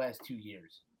in the last 2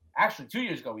 years. Actually, 2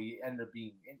 years ago, he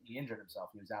injured himself.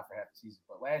 He was out for half the season.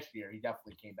 But last year, he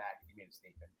definitely came back and he made a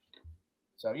statement.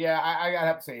 So, yeah, I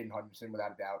have to say Aiden Hutchinson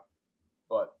without a doubt.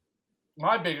 But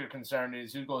my bigger concern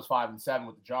is who goes 5-7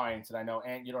 with the Giants. And I know,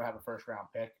 Ant, you don't have a first-round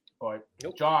pick. But,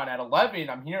 John, at 11,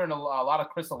 I'm hearing a lot of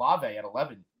Chris Olave at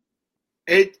 11.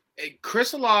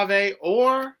 Chris Olave,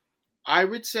 or I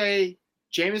would say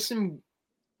Jameson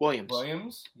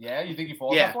Williams. Yeah, you think he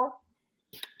falls that far?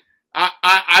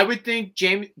 I would think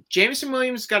Jameson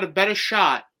Williams got a better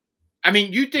shot. I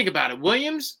mean, you think about it.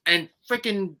 Williams and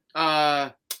freaking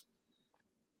oh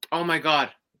my God,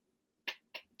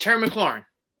 Terry McLaurin.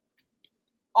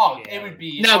 Oh, yeah. It would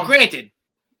be. Now, granted,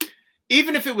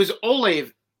 even if it was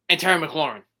Olave and Terry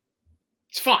McLaurin,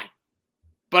 it's fine.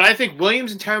 But I think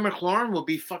Williams and Terry McLaurin will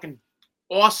be fucking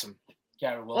awesome.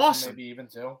 Garrett Wilson, maybe even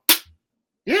too.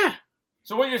 Yeah.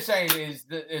 So what you're saying is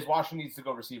Washington needs to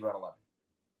go receiver at 11.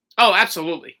 Oh,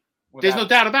 absolutely. There's no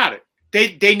doubt about it.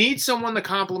 They need someone to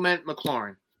complement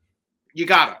McLaurin. You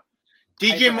got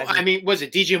it. Was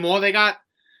it DJ Moore they got?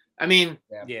 I mean,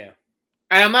 yeah.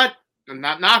 And I'm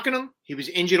not knocking him. He was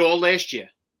injured all last year.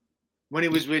 When he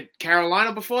was with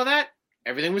Carolina before that,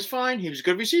 everything was fine. He was a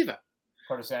good receiver.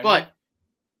 But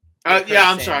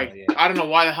I'm sorry. Yeah. I don't know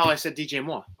why the hell I said DJ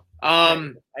Moore.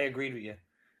 I agreed with you.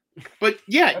 But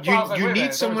yeah, you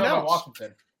need someone else.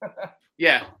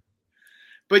 Yeah.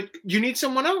 But you need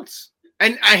someone else.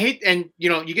 And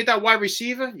you get that wide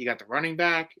receiver, you got the running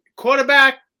back.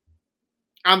 Quarterback,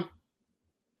 I'm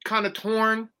kind of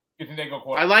torn. You think they go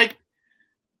quarterback?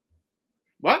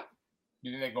 What?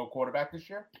 You think they go quarterback this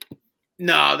year?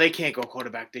 No, they can't go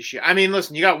quarterback this year. I mean,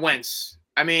 listen, you got Wentz.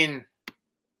 I mean,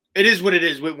 it is what it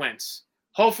is with Wentz.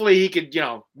 Hopefully he could,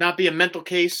 not be a mental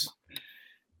case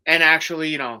and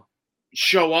actually,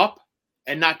 show up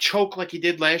and not choke like he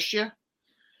did last year.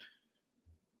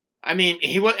 I mean,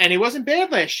 he wasn't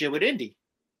bad last year with Indy.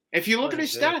 If you look at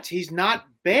his stats, he's not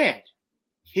bad.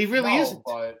 He really isn't.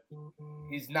 But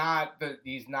he's not the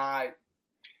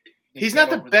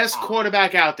best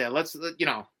quarterback out there.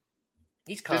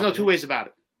 He's there's no two ways about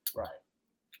it. Right.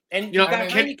 And you got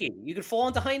Heineke. You could fall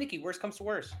into Heineke. Worst comes to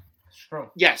worst. It's true.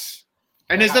 Yes.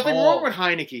 And there's nothing wrong with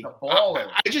Heineke.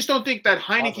 I just don't think that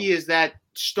Heineke is that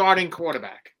starting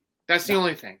quarterback. That's the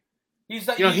only thing. He's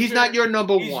not your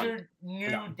number one. He's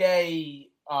your new day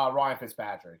Ryan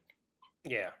Fitzpatrick.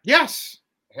 Yeah. Yes.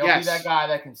 He'll be that guy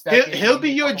that can step in. He'll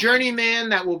be your journeyman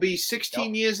that will be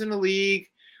 16 years in the league.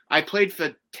 I played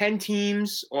for 10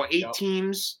 teams or 8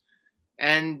 teams,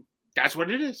 and that's what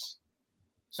it is.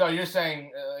 So you're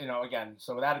saying, again,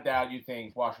 so without a doubt, you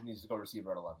think Washington needs to go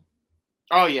receiver at 11.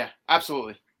 Oh, yeah,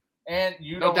 absolutely. And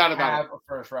you don't have a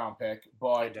first-round pick,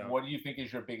 but what do you think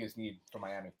is your biggest need for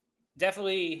Miami?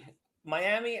 Definitely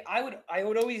Miami. I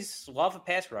would always love a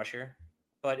pass rusher,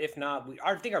 but if not,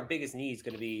 I think our biggest need is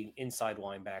going to be inside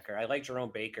linebacker. I like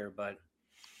Jerome Baker, but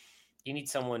you need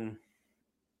someone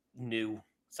new,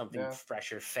 something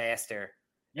fresher, faster.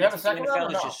 You have a second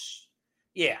round or no?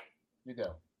 Yeah. You do.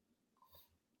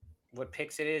 What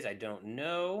picks it is, I don't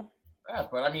know. Yeah,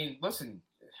 but I mean, listen,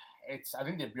 I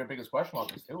think your biggest question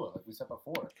mark is Tua, like we said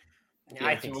before.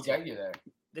 I think Tua get you there.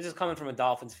 This is coming from a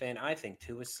Dolphins fan. I think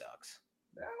Tua sucks.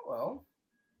 Yeah, well,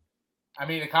 I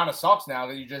mean, it kind of sucks now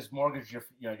that you just mortgage you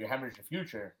hemorrhage your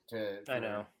future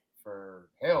for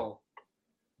Hill.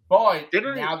 But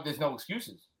now there's no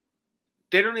excuses.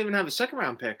 They don't even have a second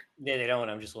round pick. Yeah, they don't.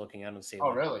 I'm just looking. I don't see.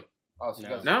 Oh, really? Oh, so you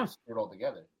guys screwed all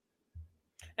together.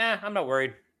 I'm not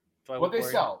worried. What they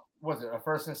sell? Was it a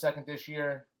first and a second this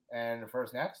year and a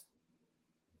first next?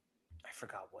 I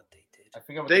forgot what they did. I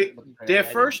forget what their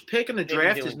first pick in the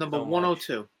draft is number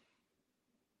 102.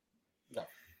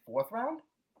 Fourth round?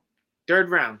 Third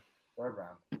round.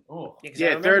 Ooh.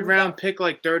 Yeah, third round pick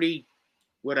like 30,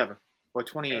 whatever, or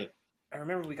 28. I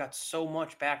remember we got so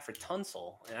much back for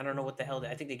Tunsil, and I don't know what the hell.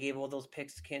 I think they gave all those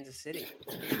picks to Kansas City.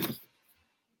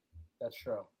 That's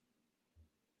true.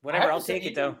 Whatever, I'll take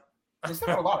it though. They still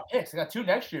have a lot of picks. They got 2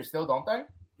 next year still, don't they?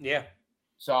 Yeah.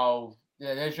 So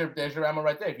there's your ammo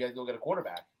right there. If you have to go get a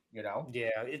quarterback,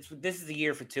 Yeah, this is the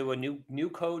year for Tua. New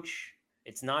coach.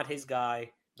 It's not his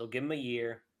guy. They'll give him a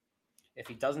year. If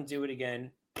he doesn't do it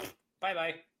again,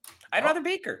 bye. I'd rather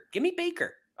Baker. Give me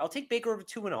Baker. I'll take Baker over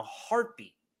Tua in a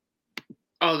heartbeat.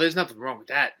 Oh, there's nothing wrong with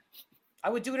that. I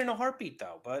would do it in a heartbeat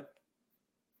though, but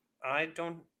I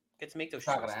don't get to make those. It's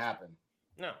not going to happen.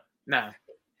 No.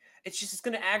 It's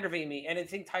going to aggravate me, and I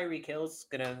think Tyreek Hill's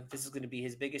this is going to be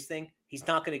his biggest thing. He's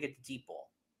not going to get the deep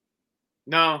ball.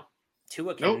 No.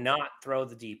 Tua cannot throw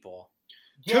the deep ball.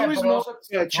 Tua is more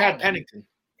Chad Pennington.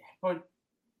 But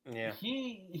Yeah.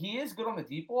 He is good on the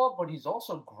deep ball, but he's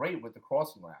also great with the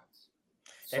crossing routes.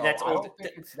 So And that's I all don't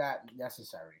think it's that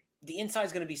necessary. The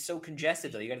inside's going to be so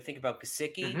congested, though. You got to think about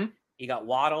Gesicki. Mm-hmm. You got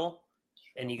Waddle,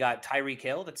 and you got Tyreek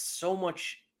Hill. That's so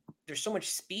much. There's so much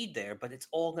speed there, but it's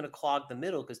all going to clog the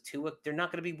middle because they're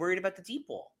not going to be worried about the deep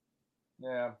ball.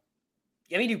 Yeah.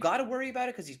 I mean, you got to worry about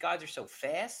it because these guys are so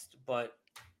fast, but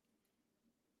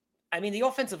I mean, the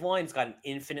offensive line's gotten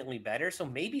infinitely better, so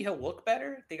maybe he'll look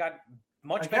better. They got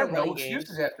much better No running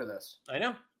excuses games. after this. I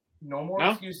know. No more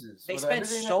No? excuses. They With spent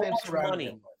everything that so they've much surrounded money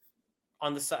him with.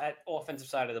 on the offensive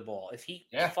side of the ball. If he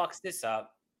Yeah. fucks this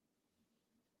up,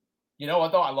 You know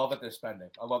what, though? I love that they're spending.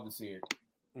 I love to see it.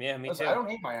 yeah, me Listen, too. I don't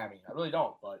hate Miami. I really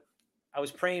don't, but I was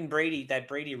praying that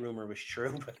Brady rumor was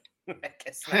true, but I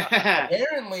guess not.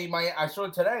 apparently, I saw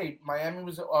today, Miami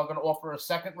was going to offer a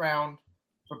second round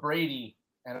for Brady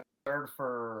and a third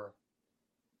for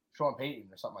Sean Payton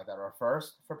or something like that, or a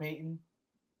first for Payton.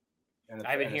 And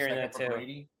I've been hearing that too.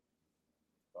 Brady.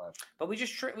 But we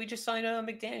just signed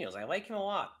McDaniels. I like him a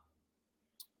lot.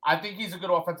 I think he's a good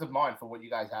offensive mind for what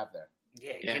you guys have there.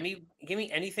 Yeah. Give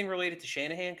me anything related to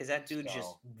Shanahan because that dude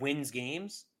just wins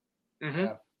games. Mm-hmm.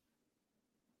 Yeah.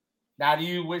 Now, do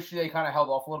you wish they kind of held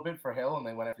off a little bit for Hill and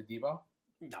they went after Debo?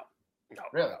 No.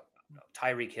 Really? No.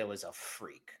 Tyreek Hill is a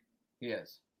freak. He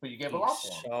is. But you gave a lot for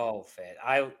him. So fat.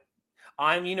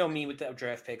 I'm you know me with the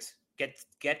draft picks.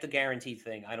 Get the guaranteed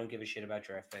thing. I don't give a shit about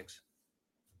draft picks.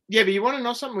 Yeah, but you want to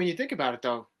know something when you think about it,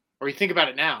 though, or you think about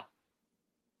it now.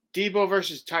 Debo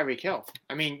versus Tyreek Hill.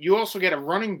 I mean, you also get a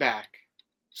running back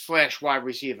 / wide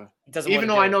receiver. Even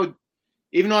though I know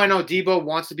Debo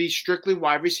wants to be strictly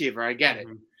wide receiver, I get it.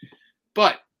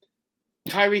 But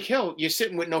Tyreek Hill, you're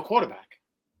sitting with no quarterback,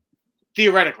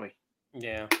 theoretically.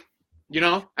 Yeah. You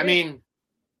know, I mean,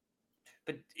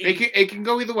 but it can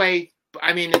go either way.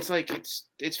 I mean, it's like it's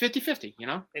 50-50, you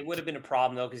know? It would have been a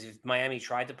problem, though, because if Miami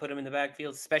tried to put him in the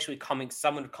backfield, especially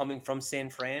someone coming from San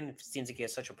Fran, it seems like he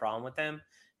has such a problem with them,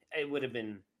 it would have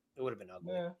been ugly.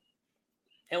 Yeah.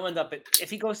 He'll end up if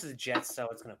he goes to the Jets, though,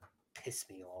 it's going to piss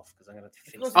me off because I'm going to have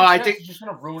to face I think he's just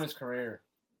going to ruin his career.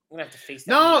 I'm going to have to face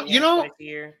that. No, you know,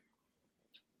 year.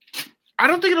 I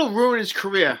don't think it'll ruin his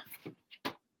career.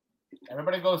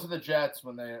 Everybody goes to the Jets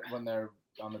when they're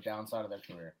on the downside of their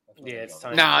career. Yeah, it's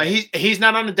time. No, he's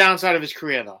not on the downside of his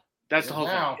career though. That's the whole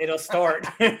thing. It'll start.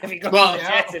 If he goes to the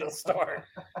Jets, it'll start.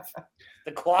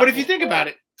 The clock. But if you think about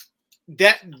it,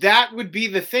 that would be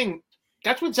the thing.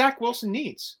 That's what Zach Wilson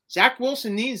needs. Zach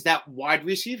Wilson needs that wide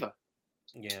receiver.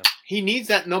 Yeah. He needs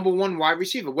that number one wide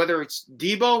receiver, whether it's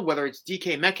Debo, whether it's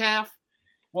DK Metcalf.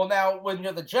 Well, now when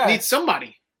you're the Jets, need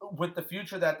somebody. With the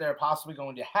future that they're possibly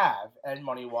going to have, and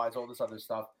money-wise, all this other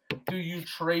stuff, do you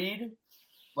trade,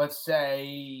 let's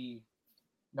say,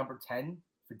 number 10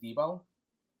 for Debo,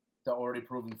 the already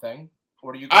proven thing?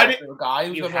 Or do you go after a guy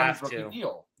who's going to have a rookie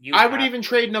deal? I would even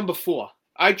trade number 4.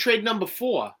 I'd trade number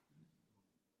 4,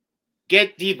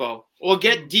 get Debo, or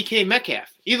get DK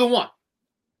Metcalf. Either one.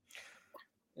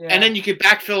 Yeah. And then you could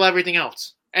backfill everything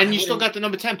else. And you still got the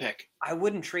number 10 pick. I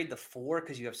wouldn't trade the 4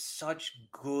 because you have such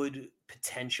good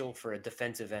potential for a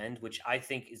defensive end, which I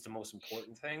think is the most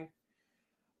important thing.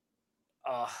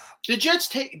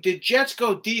 The Jets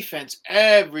go defense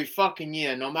every fucking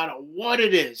year, no matter what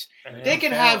it is. They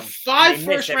can have 5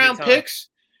 first-round picks.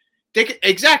 They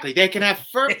can have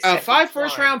 5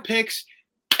 first-round picks.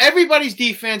 Everybody's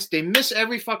defense, they miss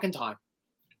every fucking time.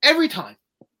 Every time.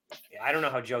 Yeah, I don't know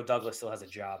how Joe Douglas still has a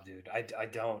job, dude. I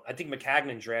don't. I think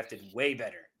McCagnon drafted way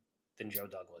better than Joe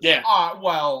Douglas. Yeah.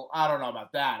 Well, I don't know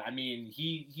about that. I mean,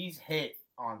 he's hit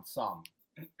on some.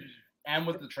 And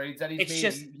with the trades that he's made,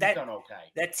 he's done okay.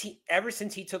 That team, ever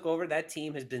since he took over, that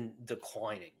team has been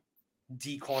declining,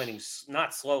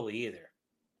 not slowly either.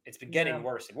 It's been getting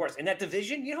worse and worse. And that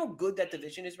division, you know how good that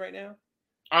division is right now?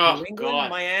 Oh, New England, God.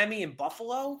 Miami, and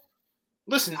Buffalo?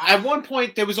 Listen, at one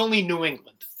point, there was only New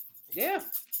England. Yeah.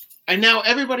 And now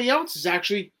everybody else has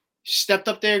actually stepped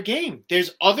up their game.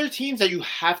 There's other teams that you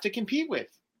have to compete with.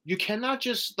 You cannot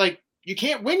just, you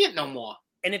can't wing it no more.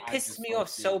 And it pisses me off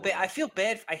so bad. I feel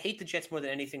bad. I hate the Jets more than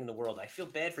anything in the world. I feel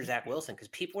bad for Zach Wilson because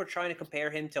people are trying to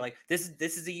compare him to, this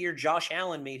is the year Josh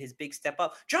Allen made his big step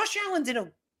up. Josh Allen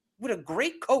with a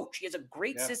great coach. He has a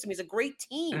great system. He has a great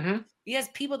team. Mm-hmm. He has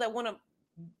people that want to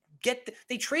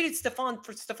they traded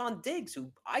Stephon Diggs,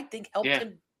 who I think helped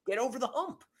him get over the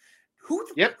hump. Who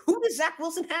does Zach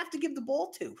Wilson have to give the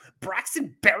ball to?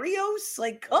 Braxton Berrios?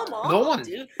 Come on, no one,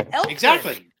 dude. Help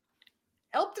him.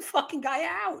 Help the fucking guy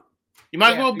out. You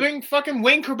might as well bring fucking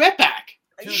Wayne Corbett back.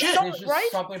 Shit, right?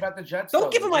 Something about the Jets.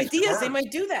 Don't give them ideas. They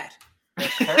might do that.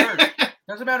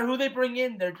 Doesn't matter who they bring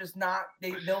in. They're just not.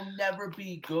 They'll never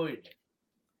be good.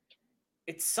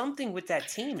 It's something with that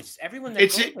team. It's everyone that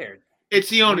goes there. It's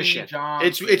the ownership.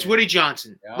 It's Woody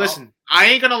Johnson. Yep. Listen, I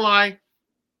ain't gonna lie.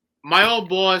 My old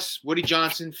boss, Woody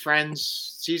Johnson,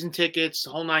 friends, season tickets,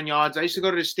 the whole 9 yards. I used to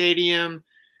go to the stadium.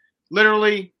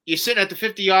 Literally, you're sitting at the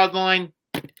 50-yard line,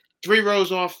 3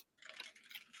 rows off.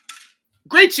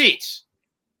 Great seats.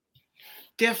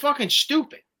 They're fucking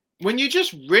stupid. When you're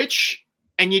just rich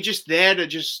and you're just there to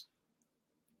just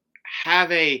have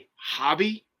a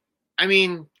hobby, I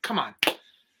mean, come on.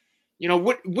 You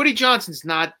know, Woody Johnson's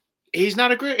not. He's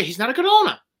not a good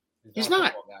owner. He's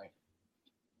not.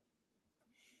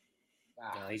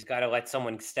 No, he's got to let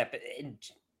someone step in.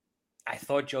 I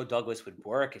thought Joe Douglas would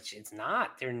work. It's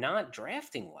not. They're not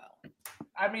drafting well.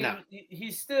 I mean, no.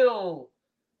 he's still.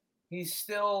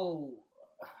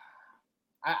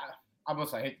 I'm gonna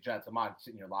say I hate the Jets. I'm not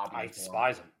sitting here lobbying. I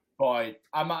despise him. But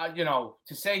I'm,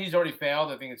 to say he's already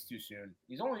failed, I think it's too soon.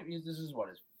 This is what,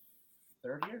 his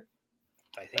 3rd year?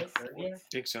 I think third year? I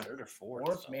think so. 3rd or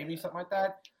 4th, maybe something like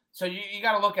that. So you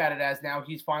got to look at it as now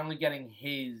he's finally getting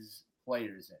his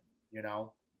players in. You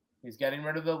know, he's getting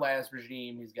rid of the last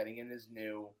regime. He's getting in his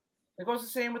new. It goes the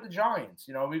same with the Giants.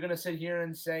 You know, we're going to sit here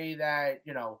and say that,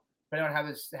 depending on how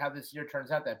this year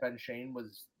turns out, that Ben Shane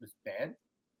was bad.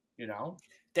 You know,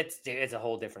 that's a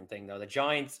whole different thing though. The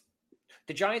Giants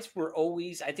were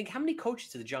always. I think how many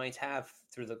coaches do the Giants have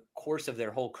through the course of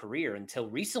their whole career? Until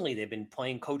recently, they've been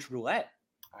playing coach roulette.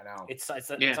 I know it's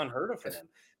unheard of for them.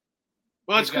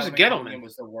 Well, it's because of Gettleman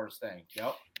was the worst thing.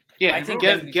 Yep. Yeah, I think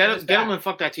Gettleman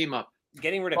fucked that team up.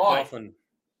 Getting rid of Coughlin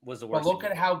was the worst. But look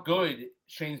at how good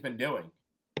Shane's been doing.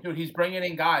 Dude, he's bringing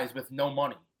in guys with no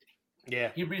money.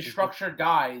 Yeah. He restructured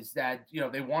guys that,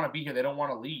 they want to be here. They don't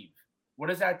want to leave. What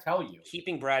does that tell you?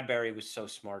 Keeping Bradbury was so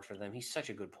smart for them. He's such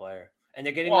a good player. And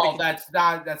they're getting that's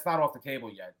not off the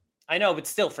table yet. I know, but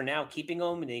still, for now, keeping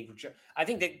him. I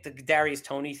think that the Darius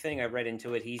Toney thing, I read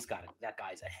into it. That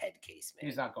guy's a head case, man.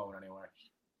 He's not going anywhere.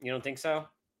 You don't think so?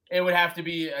 It would have to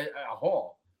be a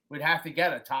haul. We'd have to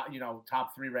get a top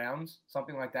 3 rounds,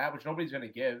 something like that, which nobody's going to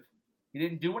give. He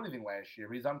didn't do anything last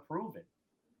year. He's unproven.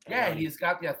 Yeah, he's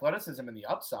got the athleticism and the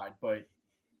upside, but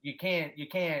you can't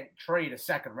trade a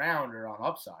 2nd rounder on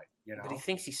upside. But he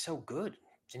thinks he's so good,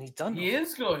 and he's done. He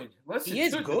is good. Listen, he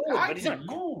is good, but he's not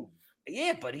move.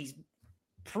 Yeah, but he's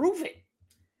proven.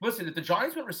 Listen, if the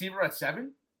Giants went receiver at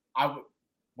 7, I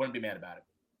wouldn't be mad about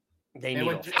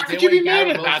it. How could you be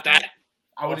mad about that?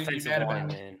 I wouldn't be mad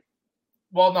about it.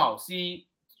 Well, no. See,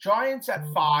 Giants at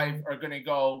 5 are going to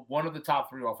go one of the top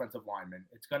 3 offensive linemen.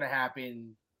 It's going to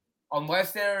happen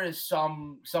unless there is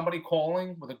somebody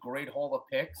calling with a great haul of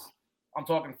picks. I'm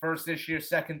talking 1st this year,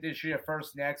 2nd this year,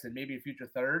 1st next, and maybe a future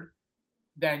 3rd.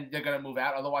 Then they're going to move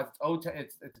out. Otherwise,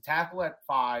 it's a tackle at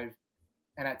 5,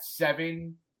 and at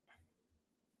 7.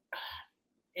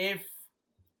 If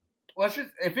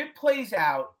it plays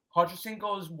out, Hutchinson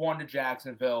goes 1 to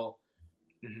Jacksonville.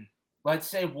 Mm-hmm. Let's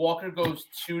say Walker goes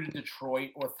 2 to Detroit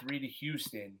or 3 to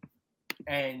Houston,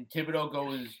 and Thibodeau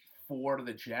goes 4 to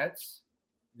the Jets,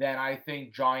 then I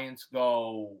think Giants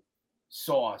go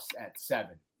Sauce at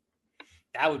 7.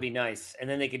 That would be nice. And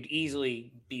then they could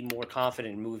easily be more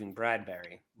confident in moving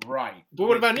Bradbury. Right. But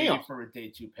what about Neal? For a day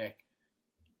 2 pick.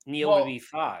 Neal would be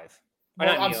 5.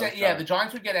 Well, I'm saying, the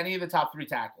Giants would get any of the top 3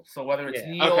 tackles. So whether it's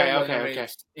Neal, whether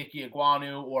it's Ike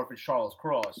Ekwonu, or if it's Charles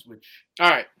Cross,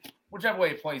 whichever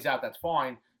way it plays out, that's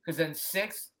fine. Because then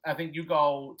 6, I think you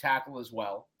go tackle as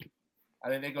well. I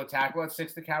think they go tackle at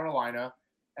 6 to Carolina.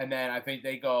 And then I think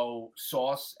they go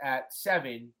Sauce at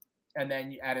 7. And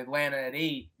then at Atlanta at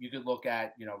 8, you could look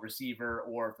at, receiver,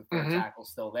 or if the 3rd tackle's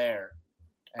still there.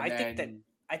 And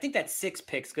I think that 6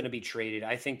 pick's going to be traded.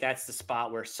 I think that's the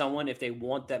spot where someone, if they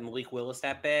want that Malik Willis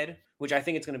that bad, which I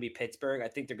think it's going to be Pittsburgh, I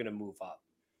think they're going to move up.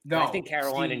 No, and I think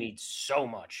Carolina needs so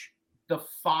much. The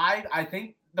 5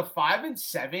 and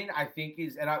 7, I think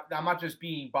is, and I'm not just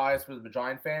being biased for the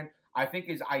Giant fan, I think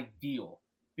is ideal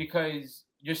because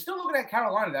you're still looking at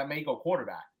Carolina that may go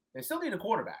quarterback. They still need a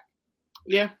quarterback.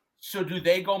 Yeah. So do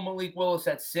they go Malik Willis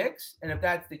at 6? And if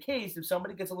that's the case, if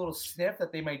somebody gets a little sniff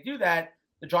that they might do that,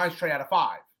 the Giants trade out of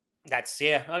 5. Okay,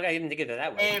 I didn't think of it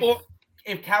that way.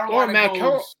 If Carolina Matt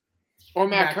Carroll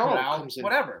comes in.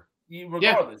 Whatever.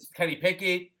 Regardless. Yeah. Kenny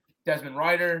Pickett, Desmond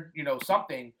Ryder,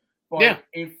 something. But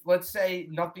if, let's say,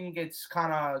 nothing gets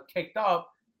kind of kicked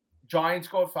up, Giants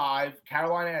go at 5,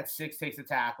 Carolina at 6 takes a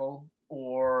tackle,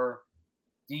 or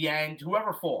the end,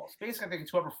 whoever falls. Basically, I think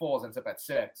it's whoever falls ends up at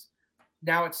 6.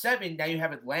 Now at 7, now you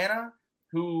have Atlanta,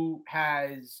 who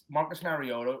has Marcus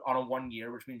Mariota on a 1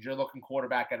 year, which means you're looking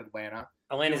quarterback at Atlanta.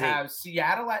 Atlanta's you have 8.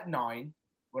 Seattle at 9.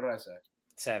 What did I say?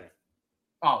 7.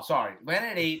 Oh, sorry. Atlanta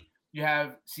at 8. You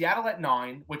have Seattle at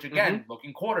 9, which again,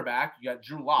 looking quarterback. You got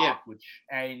Drew Lock,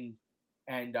 and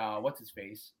what's his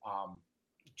face?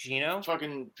 Gino.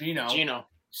 Fucking Gino.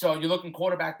 So you're looking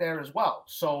quarterback there as well.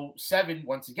 So 7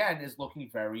 once again is looking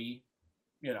very,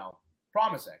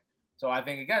 promising. So I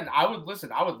think again, I would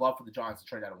love for the Giants to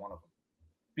trade out of one of them,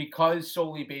 because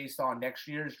solely based on next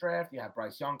year's draft, you have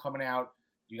Bryce Young coming out,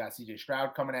 you got CJ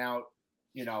Stroud coming out.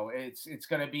 It's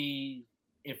going to be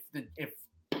if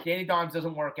Danny Dimes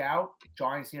doesn't work out,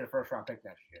 Giants need a first-round pick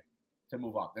next year to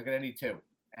move up. They're going to need 2,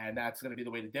 and that's going to be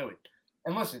the way to do it.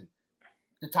 And listen,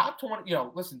 the top 20,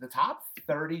 the top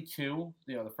 32,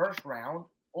 the first round,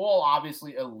 all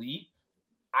obviously elite.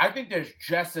 I think there's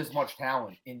just as much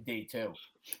talent in day 2.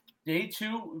 Day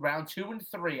 2, round 2 and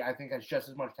 3, I think has just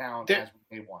as much talent as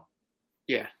day 1.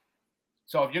 Yeah.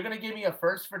 So if you're going to give me a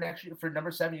first for next year, for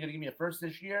number 7, you're going to give me a first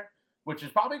this year, which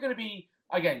is probably going to be,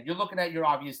 again, you're looking at your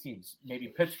obvious teams. Maybe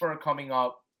Pittsburgh coming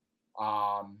up.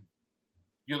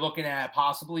 You're looking at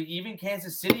possibly even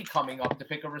Kansas City coming up to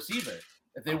pick a receiver.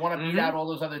 If they want to beat out all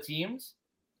those other teams,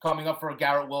 coming up for a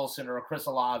Garrett Wilson or a Chris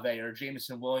Olave or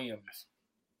Jameson Williams,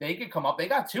 they could come up. They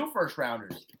got 2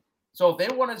 first-rounders. So if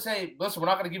they want to say, listen, we're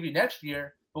not going to give you next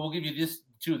year, but we'll give you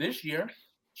 2 this year,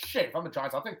 shit, if I'm the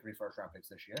Giants, I'll take 3 first-round picks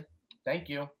this year. Thank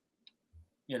you.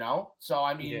 So,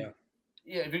 I mean,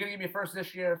 if you're going to give me a first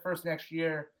this year, first next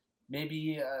year,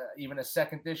 maybe even a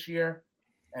second this year,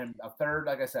 and a third,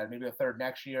 like I said, maybe a third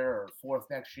next year or 4th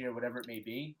next year, whatever it may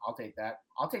be, I'll take that.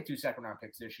 I'll take 2 second-round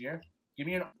picks this year. Give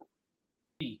me an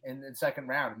in the second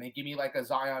round, and then give me like a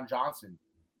Zion Johnson,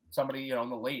 somebody, in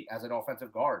the late as an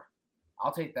offensive guard.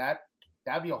 I'll take that.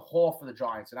 That'd be a haul for the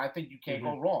Giants, and I think you can't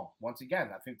go wrong. Once again,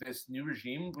 I think this new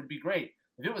regime would be great.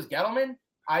 If it was Gettleman,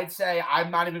 I'd say I'm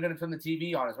not even going to turn the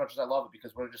TV on as much as I love it,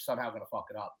 because we're just somehow going to fuck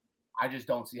it up. I just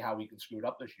don't see how we can screw it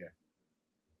up this year.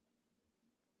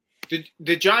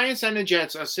 The Giants and the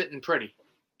Jets are sitting pretty.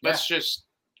 Let's just,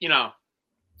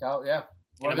 So, yeah.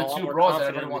 One of the 2 bros that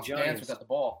everybody wants to dance with at the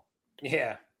ball.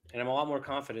 Yeah. And I'm a lot more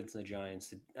confident in the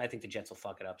Giants. I think the Jets will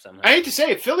fuck it up somehow. I hate to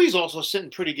say it, Philly's also sitting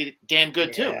pretty damn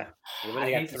good, too. Yeah. I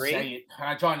hate to say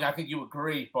it. John, I think you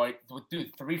agree, but,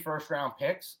 dude, 3 first-round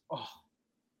picks? Oh.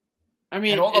 I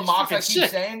mean, and all the mocks I keep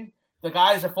saying, the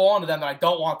guys are falling to them that I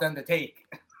don't want them to take.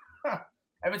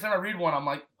 Every time I read one, I'm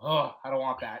like, oh, I don't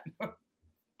want that.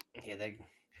 Yeah,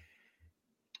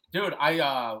 Dude, I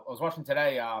was watching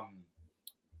today.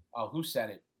 Who said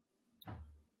it?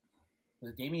 Was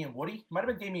it Damian Woody? Might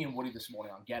have been Damian Woody this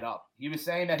morning on Get Up. He was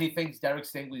saying that he thinks Derek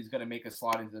Stingley is going to make a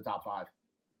slide into the top 5.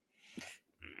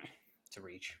 It's a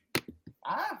reach.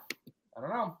 I don't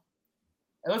know.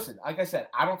 And listen, like I said,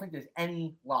 I don't think there's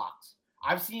any locks.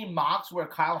 I've seen mocks where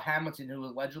Kyle Hamilton, who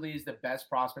allegedly is the best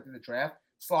prospect in the draft,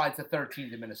 slides to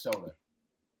 13 to Minnesota.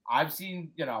 I've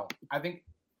seen, I think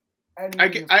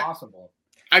anything is possible.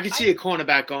 I could see a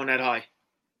cornerback going that high.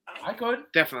 I could.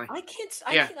 Definitely.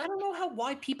 I don't know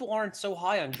why people aren't so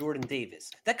high on Jordan Davis.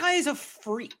 That guy is a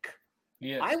freak.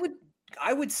 Yeah.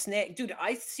 I would snag, dude.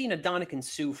 I've seen a Dominican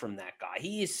Sue from that guy.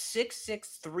 He is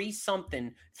 6'6", 3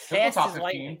 something, fast as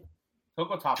lightning. He'll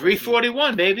go top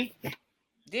 341, baby.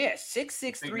 Yeah,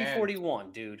 6'6",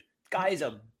 341, dude. Guy is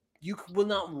you will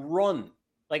not run.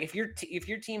 Like if your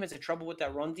team has a trouble with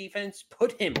that run defense,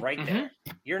 put him right there.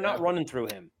 You're not running through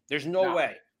him. There's no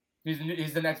way.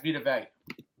 He's the next Vita Vea.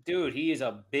 Dude, he is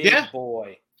a big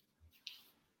boy.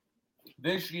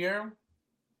 This year,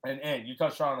 and you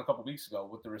touched on it a couple weeks ago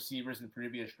with the receivers in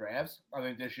previous drafts. I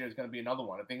think this year is going to be another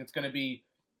one. I think it's going to be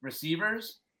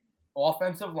receivers,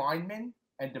 offensive linemen,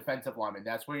 and defensive linemen.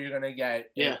 That's where you're going to get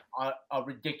a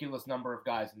ridiculous number of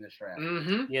guys in this draft.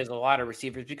 He has a lot of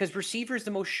receivers because receiver is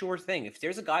the most sure thing. If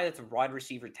there's a guy that's a wide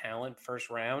receiver talent first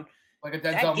round, like a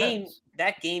Denzel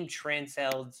that game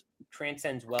transcends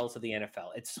well to the NFL.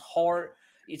 It's hard.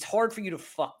 It's hard for you to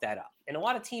fuck that up, and a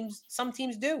lot of teams, some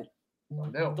teams do.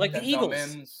 Like the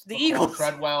Eagles. The Eagles.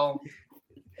 Treadwell.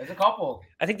 There's a couple.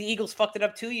 I think the Eagles fucked it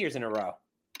up 2 years in a row.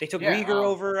 They took Rieger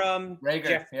over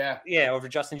over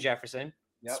Justin Jefferson.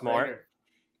 Yep, Smart. Rieger.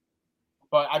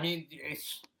 But I mean,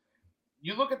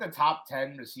 you look at the top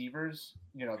 10 receivers,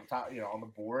 the top, on the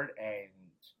board, and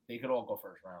they could all go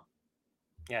first round.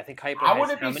 Yeah, I think Kuiper I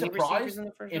wouldn't be surprised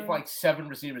if like 7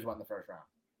 receivers went in the first round.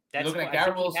 That's looking at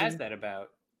Garrett Wilson. Has that about.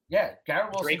 Yeah,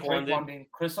 Garrett Wilson, Drake London,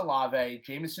 Chris Olave,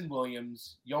 Jameson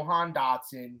Williams, Johan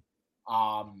Dotson.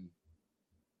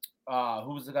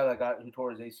 Who was the guy who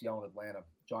tore his ACL in Atlanta?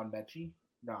 John Mechie?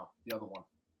 No, the other one.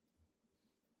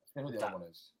 I know who the other one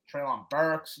is. Treylon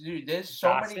Burks. Dude, there's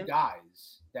so many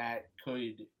guys that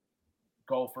could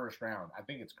go first round. I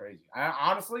think it's crazy.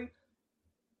 Honestly,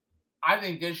 I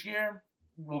think this year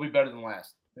will be better than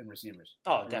last in receivers.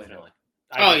 Oh, definitely.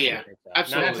 Oh, yeah.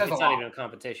 Absolutely. It's not even a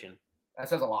competition. That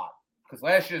says a lot because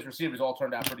last year's receivers all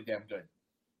turned out pretty damn good.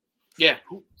 Yeah.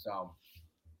 So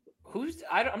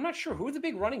I'm not sure who are the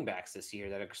big running backs this year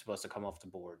that are supposed to come off the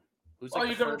board. Who's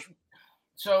like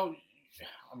So,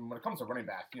 I mean, when it comes to running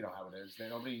back, you know how it is.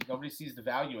 Nobody sees the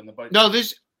value in the budget. No,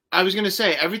 I was gonna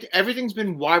say everything's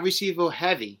been wide receiver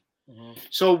heavy. Mm-hmm.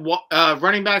 So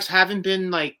running backs haven't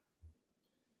been like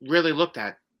really looked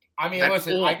at. I mean,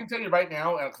 listen, I can tell you right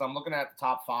now because I'm looking at the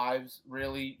top fives.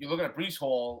 Really, you're looking at Breece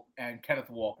Hall and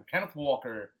Kenneth Walker. Kenneth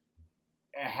Walker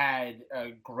had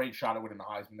a great shot at winning the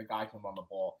Heisman. The guy can run the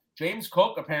ball. James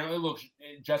Cook apparently looks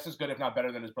just as good, if not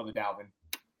better, than his brother Dalvin.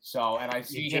 So, and I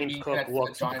see him being connected to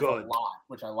the Giants a lot,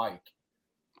 which I like.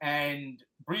 And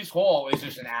Breece Hall is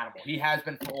just an animal. He has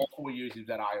been for all 4 years. He was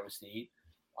at Iowa State.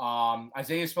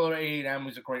 Isaiah Spiller at A&M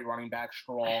was a great running back,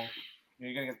 strong.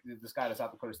 You're going to get this guy to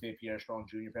South Dakota State, Pierre Strong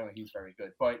Jr. Apparently, he's very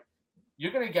good. But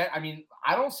you're going to get – I mean,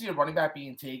 I don't see a running back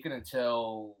being taken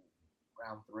until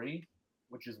round 3,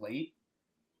 which is late.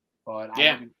 But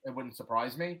it wouldn't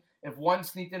surprise me. If one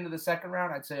sneaked into the second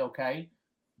round, I'd say okay.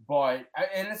 But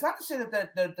 – and it's not to say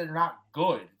that they're not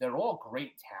good. They're all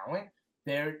great talent.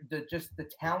 They're just the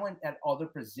talent at other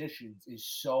positions is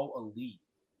so elite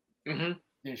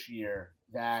this year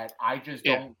that I just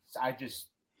don't – I just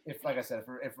 – if, like I said,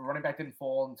 if a running back didn't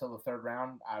fall until the third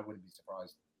round, I wouldn't be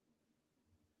surprised.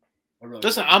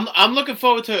 Listen, I'm looking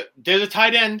forward to. There's a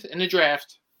tight end in the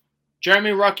draft, Jeremy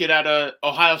Ruckett out of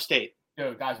Ohio State.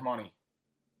 Dude, guy's money.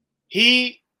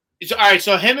 All right.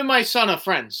 So him and my son are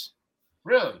friends.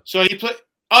 Really? So he played.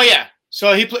 Oh yeah.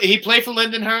 So he played for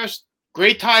Lindenhurst.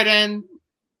 Great tight end.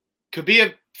 Could be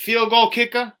a field goal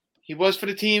kicker. He was for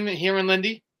the team here in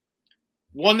Lindy.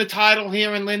 Won the title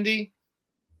here in Lindy.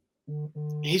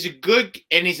 He's a good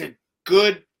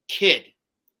kid.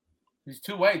 He's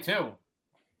two-way too.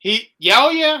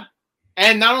 Yeah.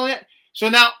 And not only that, so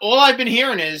now all I've been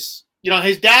hearing is,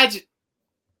 his dad's,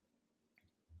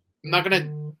 I'm not going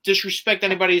to disrespect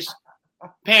anybody's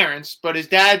parents, but his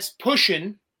dad's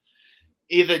pushing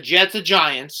either Jets or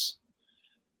Giants,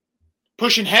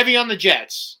 pushing heavy on the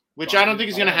Jets, which I don't think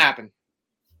is going to happen.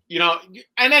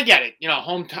 And I get it,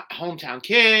 hometown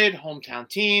kid, hometown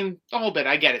team, the whole bit.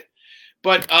 I get it.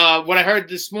 But what I heard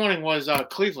this morning was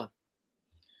Cleveland.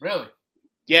 Really?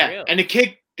 Yeah. Really? And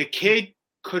the kid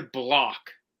could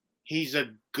block. He's a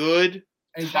good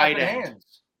tight end.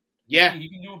 Hands. Yeah. He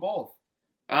can do both.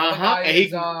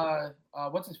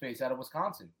 What's his face out of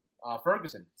Wisconsin?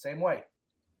 Ferguson. Same way.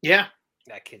 Yeah.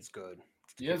 That kid's good.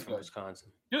 He is good. Wisconsin.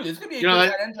 Dude, it's going to be a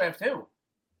good tight end draft too.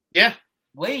 Yeah.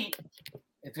 Late.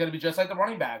 It's going to be just like the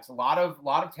running backs. A lot of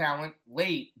talent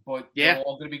late, but they're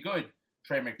all going to be good.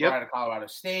 Trey McBride out of Colorado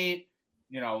State.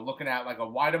 Looking at like a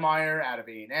Weidemeyer out of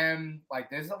A&M.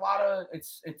 Like there's a lot of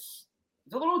it's a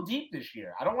little deep this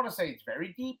year. I don't want to say it's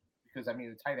very deep because I mean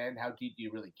the tight end, how deep do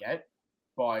you really get?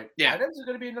 But tight ends is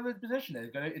going to be another position. It's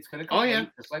going to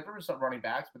come just like there some running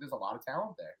backs, but there's a lot of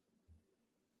talent there.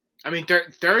 I mean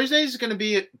Thursday's going to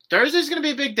be a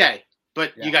big day,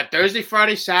 but you got Thursday,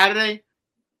 Friday, Saturday.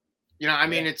 I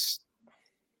mean it's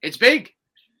big.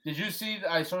 Did you see?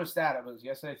 I saw a stat. It was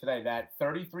yesterday, today. That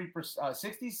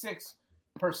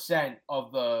 66%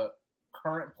 of the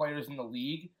current players in the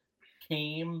league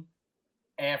came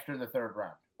after the third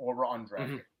round or were undrafted.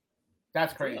 Mm-hmm.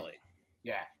 That's crazy. Really?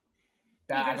 Yeah,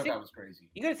 I thought that was crazy.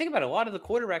 You got to think about it. A lot of the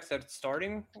quarterbacks that are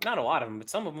starting, not a lot of them,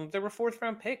 but some of them, they were fourth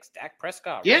round picks. Dak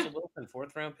Prescott, Russell Wilson,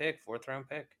 fourth round pick.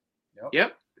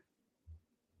 Yep.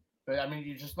 But I mean,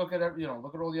 you just look at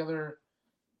look at all the other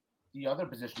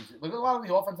positions. Look at a lot of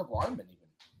the offensive linemen even.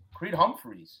 Creed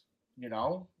Humphreys,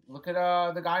 Look at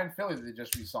the guy in Philly that they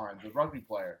just re-signed, the rugby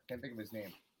player. Can't think of his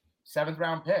name. 7th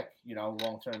round pick,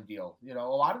 long-term deal. A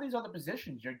lot of these other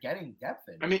positions you're getting depth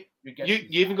in. I mean, you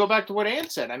even go back to what Ann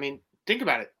said. I mean, think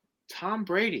about it. Tom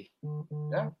Brady.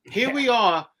 Yeah. Here we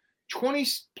are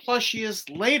 20-plus years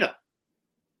later.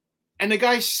 And the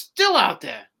guy's still out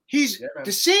there. He's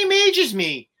the same age as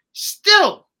me,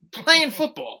 still playing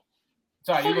football.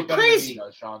 Sorry, you look crazy,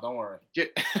 Sean. Don't worry.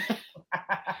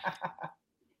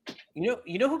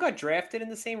 You know who got drafted in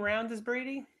the same round as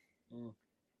Brady?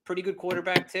 Pretty good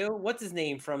quarterback too. What's his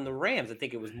name from the Rams? I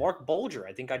think it was Mark Bolger.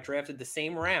 I think got drafted the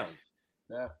same round.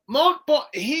 Yeah.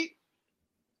 He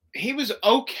was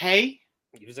okay.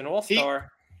 He was an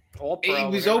all-star, all-pro. He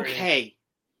was okay.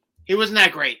 He wasn't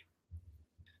that great.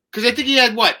 Because I think he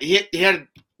had what? He had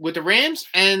with the Rams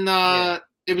and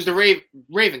it was the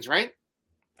Ravens, right?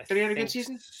 Did he have a good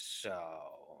season? So.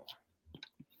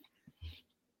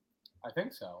 I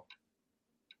think so.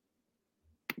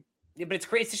 Yeah, but it's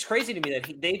crazy. It's just crazy to me that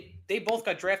they both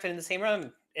got drafted in the same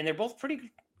round, and they're both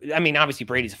pretty I mean, obviously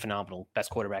Brady's a phenomenal, best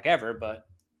quarterback ever, but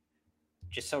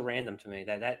just so random to me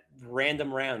that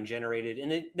random round generated,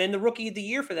 and then the rookie of the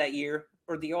year for that year,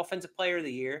 or the offensive player of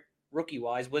the year, rookie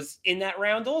wise, was in that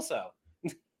round also.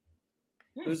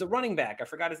 It was a running back. I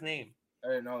forgot his name. I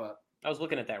didn't know that. I was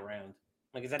looking at that round.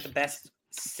 Like, is that the best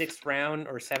 6th round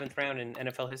or 7th round in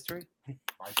NFL history?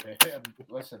 Might be.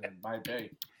 Listen, it might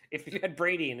be. If you had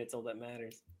Brady in it's all that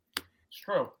matters. It's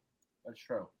true. That's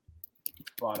true.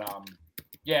 But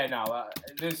yeah, no.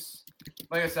 This,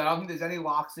 like I said, I don't think there's any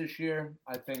locks this year.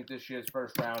 I think this year's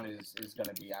first round is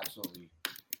going to be absolutely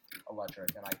electric,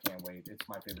 and I can't wait. It's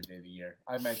my favorite day of the year.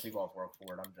 I might take off work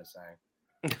for it. I'm just saying.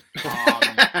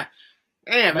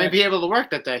 Hey, I may be able to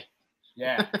work that day.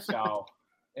 Yeah, so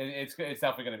it's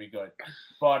definitely going to be good.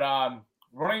 But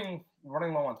running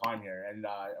low on time here, and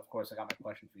of course I got my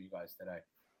question for you guys today,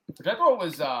 which I thought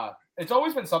was it's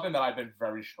always been something that I've been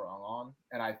very strong on,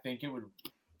 and I think it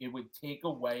would take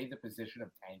away the position of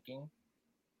tanking.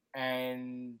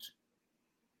 And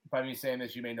by me saying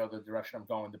this, you may know the direction I'm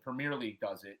going. The Premier League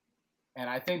does it, and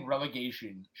I think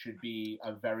relegation should be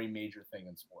a very major thing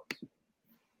in sports.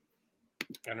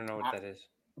 I don't know what that is.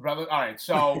 All right,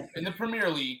 so in the Premier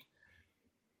League,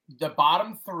 the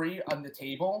bottom 3 on the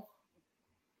table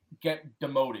get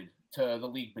demoted to the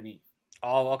league beneath.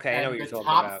 Oh, okay. I know what you're talking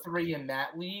about. The top 3 in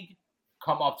that league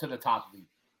come up to the top league.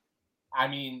 I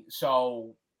mean,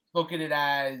 so look at it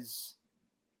as,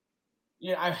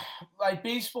 like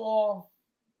baseball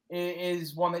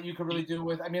is one that you could really do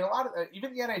with. I mean, a lot of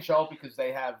even the NHL, because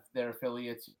they have their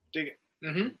affiliates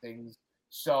things.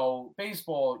 So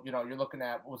baseball, you're looking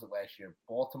at, what was it last year?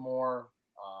 Baltimore,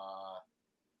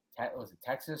 was it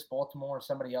Texas, Baltimore,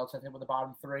 somebody else, I think, with the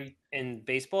bottom 3. In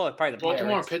baseball, probably the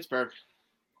Baltimore Pirates. or Pittsburgh.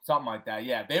 Something like that,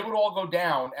 yeah. They would all go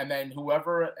down, and then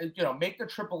whoever, make the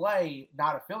AAA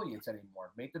not affiliates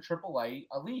anymore. Make the AAA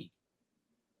a league.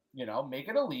 Make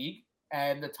it a league,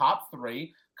 and the top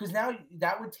 3, because now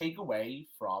that would take away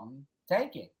from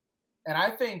tanking. And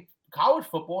I think college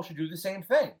football should do the same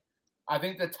thing. I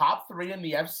think the top 3 in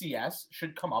the FCS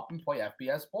should come up and play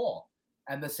FBS ball.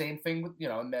 And the same thing with,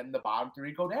 and then the bottom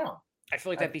 3 go down. I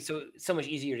feel like that'd be so much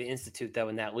easier to institute, though,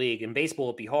 in that league. In baseball,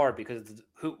 it'd be hard because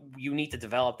you need to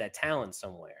develop that talent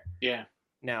somewhere. Yeah.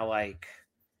 Now, like...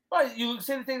 But you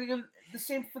say the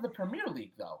same for the Premier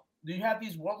League, though. You have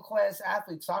these world-class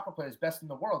athletes, soccer players, best in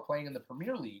the world, playing in the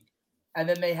Premier League. And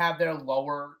then they have their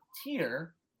lower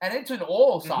tier. And it's in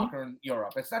all of soccer in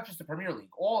Europe. It's not just the Premier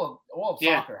League. All of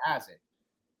soccer has it.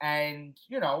 And,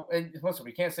 and listen,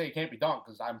 we can't say it can't be done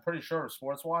because I'm pretty sure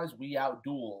sports-wise, we outduel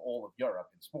all of Europe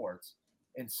in sports,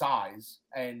 in size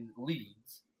and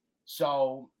leagues.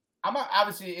 So, I'm not,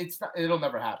 obviously, it'll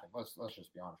never happen. Let's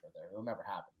just be honest right there. It'll never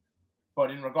happen.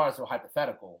 But in regards to a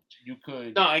hypothetical, you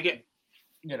could. No, I get.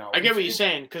 I get what you're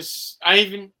saying because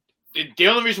the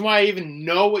only reason why I even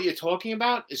know what you're talking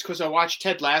about is because I watched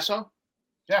Ted Lasso.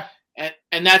 Yeah.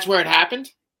 And that's where it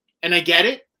happened. And I get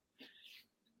it.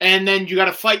 And then you got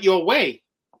to fight your way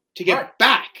to get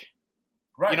back.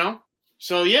 Right.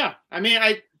 So, yeah. I mean,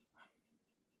 I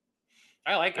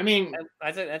like it. I mean,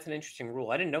 that's an interesting rule.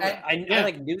 I didn't know that. I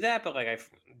knew that, but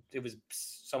it was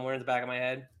somewhere in the back of my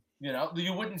head.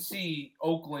 You wouldn't see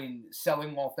Oakland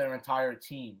selling off their entire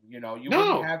team. You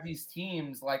wouldn't have these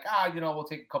teams like, we'll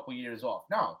take a couple years off.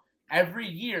 No. Every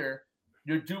year,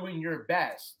 you're doing your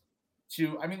best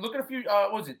to, look at a few,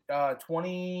 what was it,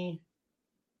 20,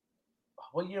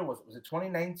 what year was it? Was it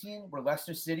 2019 where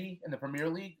Leicester City in the Premier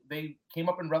League, they came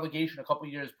up in relegation a couple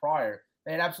years prior.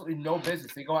 They had absolutely no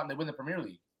business. They go out and they win the Premier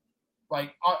League.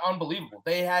 Unbelievable.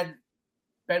 They had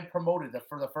been promoted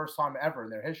for the first time ever in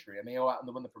their history, and they go out and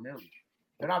they win the Premier League.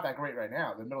 They're not that great right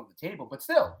now. They're middle of the table, but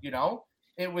still,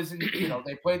 it was,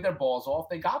 they played their balls off.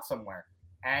 They got somewhere.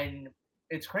 And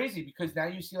it's crazy because now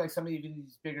you see some of even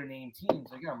these bigger name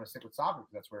teams. Again, I'm going to stick with soccer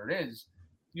because that's where it is.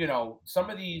 Some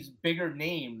of these bigger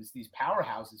names, these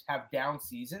powerhouses have down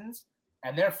seasons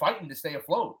and they're fighting to stay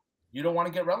afloat. You don't want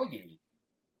to get relegated,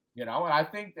 and I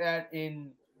think that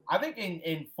in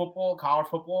football, college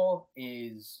football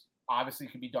is obviously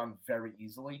can be done very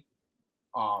easily.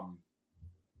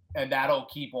 And that'll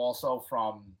keep also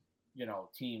from,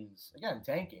 teams again,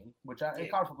 tanking, which in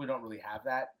college football we don't really have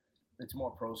that. It's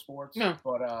more pro sports. No.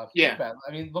 But yeah.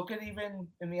 Look at even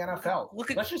in the NFL.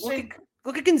 Look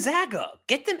at Gonzaga.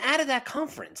 Get them out of that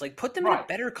conference. Put them in a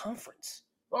better conference.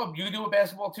 Well, you can do with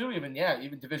basketball too, even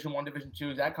Division I, Division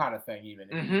II, that kind of thing, even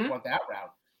if you want that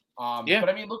route.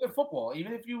 But look at football.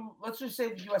 Even if let's just say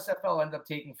the USFL ended up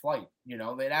taking flight,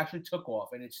 it actually took off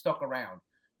and it stuck around.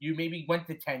 You maybe went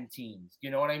to 10 teams, you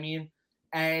know what I mean?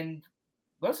 And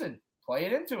listen, play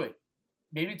it into it.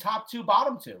 Maybe top 2,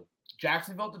 bottom 2.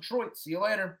 Jacksonville, Detroit. See you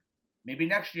later. Maybe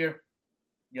next year.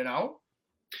 You know?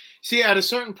 See, at a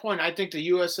certain point, I think the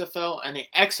USFL and the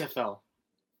XFL,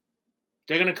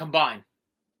 they're going to combine.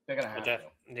 They're going to have to.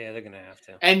 Yeah, they're going to have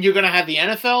to. And you're going to have the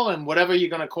NFL and whatever you're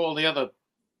going to call the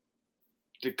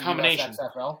combination.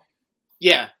 USXFL?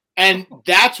 Yeah. And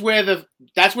that's where the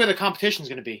competition is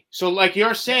going to be. So, like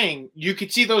you're saying, you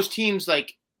could see those teams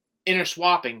like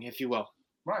interswapping, if you will.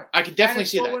 Right. I could definitely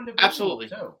see that. Absolutely.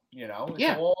 Too, you know, it's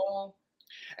yeah. all,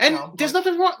 and there's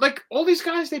nothing wrong. Like all these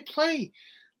guys, they play.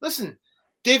 Listen,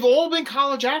 they've all been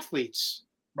college athletes.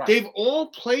 Right. They've all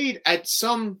played at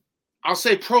some, I'll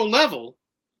say, pro level.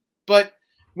 But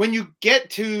when you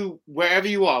get to wherever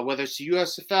you are, whether it's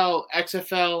USFL,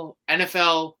 XFL,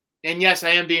 NFL, and yes, I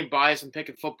am being biased and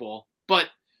picking football, but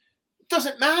it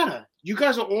doesn't matter. You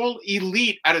guys are all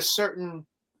elite at a certain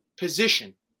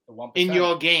position in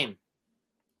your game.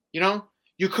 You know,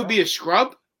 you could be a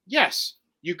scrub. Yes.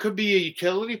 You could be a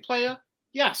utility player.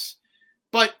 Yes.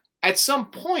 But at some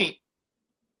point,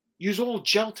 you all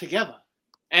gel together.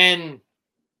 And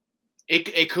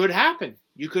it could happen.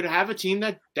 You could have a team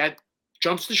that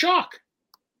jumps the shark.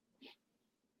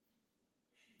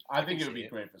 I think it would be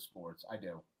great for sports. I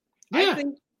do. Yeah.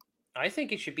 I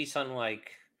think it should be something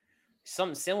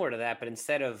similar to that, but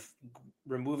instead of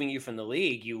removing you from the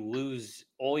league, you lose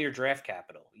all your draft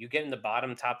capital. You get in the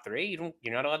bottom top 3,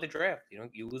 you're not allowed to draft.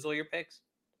 You lose all your picks.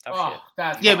 Tough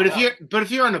shit. Yeah, but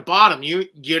if you're on the bottom,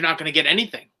 you're not going to get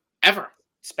anything ever.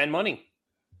 Spend money.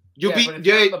 But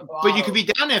you could be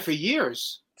down there for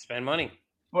years. Spend money.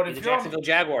 But if the Jacksonville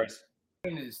Jaguars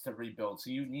is to rebuild,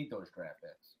 so you need those draft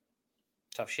picks.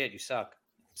 Tough shit. You suck.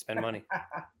 Spend money.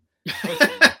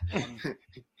 I'm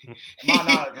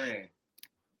not agreeing.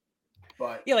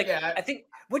 But yeah, I think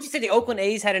what'd you say? The Oakland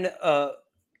A's had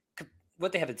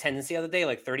what they have attendance the other day,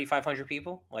 like 3,500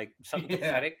 people, like something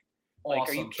pathetic. Awesome. Like,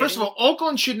 are you kidding? First of all,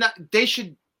 Oakland should not. They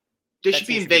should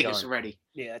be in Vegas already.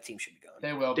 Yeah, that team should be going.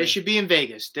 They will. They should be in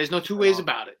Vegas. There's no two ways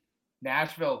about it.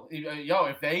 Nashville,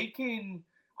 if they can,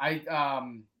 I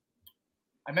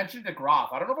mentioned to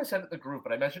Groff. I don't know if I said it in the group,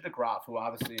 but I mentioned to Groff, who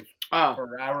obviously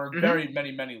for our very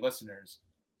many listeners,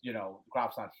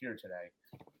 Groff's not here today,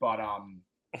 but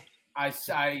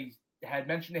I had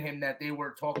mentioned to him that they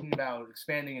were talking about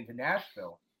expanding into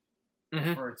Nashville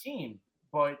for a team.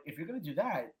 But if you're going to do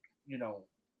that,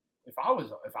 if I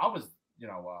was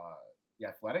the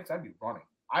Athletics, I'd be running.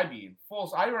 I'd be in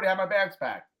full. I already have my bags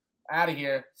packed. Out of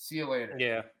here. See you later.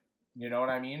 Yeah. You know what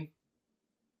I mean?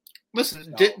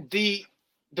 Listen, the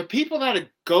people that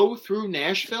go through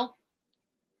Nashville,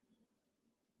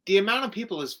 the amount of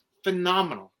people is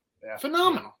phenomenal. Yeah.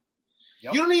 Phenomenal.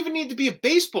 Yep. You don't even need to be a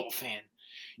baseball fan.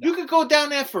 No. You could go down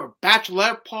there for a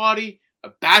bachelorette party, a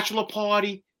bachelor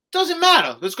party. Doesn't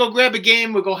matter. Let's go grab a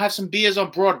game. We'll go have some beers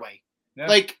on Broadway. Yeah.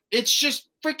 Like, it's just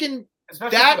freaking,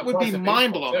 especially that would be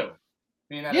mind-blowing.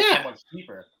 Being that it's so much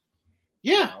cheaper.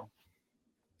 Yeah.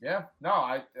 Yeah. No,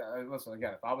 I listen,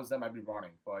 again, if I was them, I'd be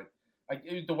running. But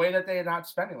the way that they are not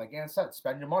spending, like Ann said,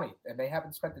 spend your money. And they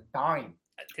haven't spent a dime.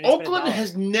 Oakland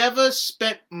has never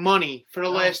spent money for the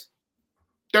last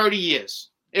 30 years,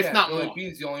 if not more.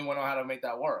 He's the only one who know how to make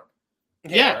that work.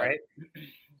 Yeah. Right.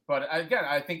 But again,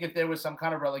 I think if there was some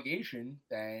kind of relegation,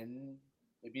 then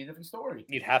it'd be a different story.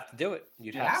 You'd have to do it.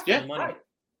 You'd have to spend money. Right.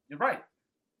 You're right.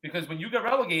 Because when you get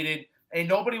relegated, ain't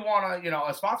nobody want to,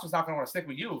 a sponsor's not going to want to stick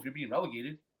with you if you're being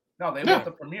relegated. No, they want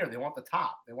the premier. They want the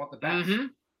top. They want the best. Mm-hmm.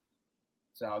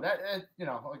 So that,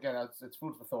 again, it's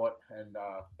food for thought. And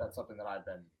that's something that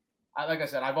like I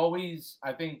said,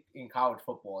 I think in college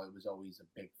football, it was always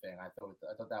a big thing. I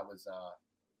thought that was.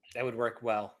 That would work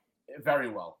well. Very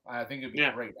well. I think it'd be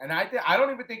great. And I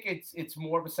don't even think it's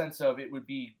more of a sense of it would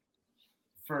be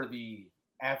for the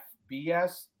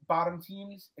FBS bottom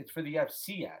teams. It's for the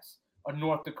FCS, a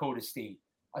North Dakota State,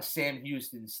 a Sam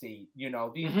Houston State,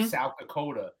 these South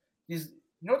Dakota. These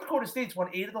North Dakota State's won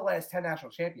 8 of the last 10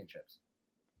 national championships.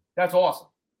 That's awesome.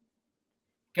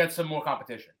 Get some more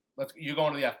competition. You're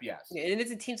going to the FBS. Yeah, and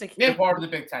isn't teams like you're part of the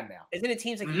Big Ten now? Isn't it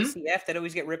teams like UCF that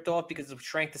always get ripped off because of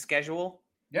strength of schedule?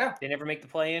 Yeah. They never make the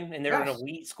play-in, and they're an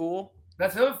elite school.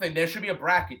 That's another thing. There should be a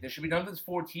bracket. There should be none of this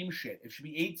 4-team shit. It should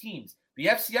be 8 teams. The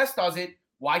FCS does it.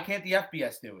 Why can't the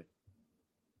FBS do it?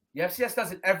 The FCS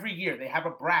does it every year. They have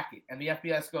a bracket, and the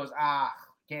FBS goes,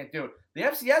 can't do it. The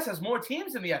FCS has more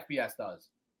teams than the FBS does.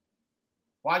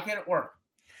 Why can't it work?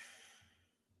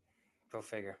 Go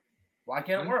figure. Why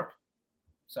can't it work?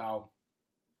 So,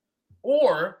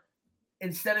 or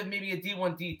instead of maybe a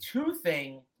D1, D2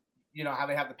 thing, how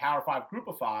they have the Power 5 group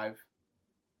of 5,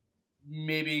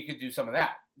 maybe you could do some of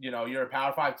that. You're a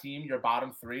Power 5 team, your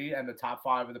bottom 3 and the top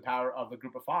 5 of the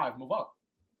group of 5 move up.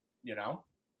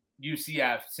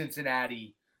 UCF,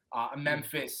 Cincinnati,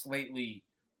 Memphis lately,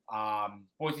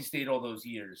 Boise State all those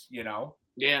years, you know?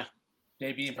 Yeah.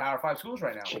 They be in Power 5 schools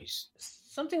right now. Jeez.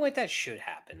 Something like that should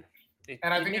happen.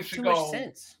 And I think it makes should too go. much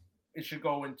sense. It should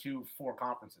go into 4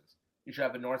 conferences. You should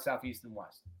have the North, South, East, and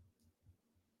West.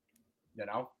 You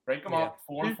know, break them up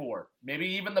 4 and 4. Maybe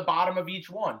even the bottom of each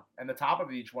one and the top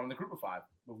of each one in the group of 5.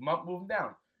 Move them up, move them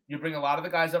down. You bring a lot of the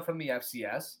guys up from the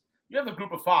FCS. You have the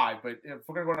group of 5, but if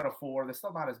we're going to go down to 4, there's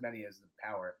still not as many as the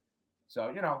Power. So,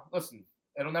 you know, listen,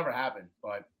 it'll never happen,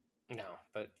 but. No,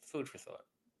 but food for thought.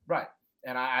 Right.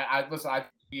 And I listen, I'd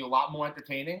be a lot more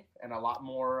entertaining and a lot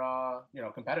more,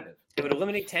 competitive. It would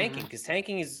eliminate tanking because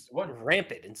tanking is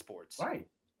rampant in sports. Right.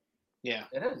 Yeah.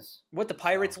 It is. What the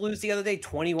Pirates lose the other day,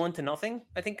 21-0,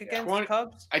 I think, against the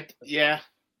Cubs.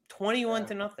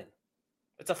 21-0.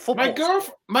 It's a football.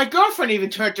 My girlfriend even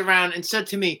turned around and said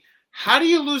to me, "How do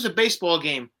you lose a baseball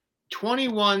game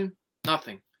 21-0?"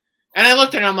 And I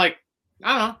looked at her, I'm like,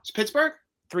 I don't know, it's Pittsburgh.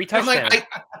 3 touchdowns. I'm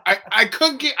like, I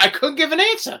couldn't give an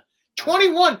answer.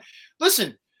 21.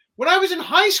 Listen, when I was in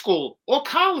high school or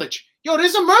college,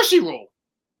 there's a mercy rule.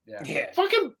 Yeah.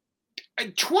 Fucking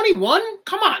 21?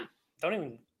 Come on. Don't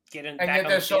even get in. And yet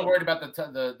they're so worried about the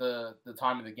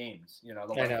time of the games, the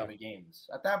length of the games.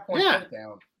 At that point, put it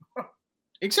down.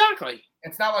 Exactly.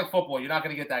 It's not like football. You're not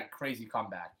going to get that crazy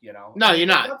comeback, No, you're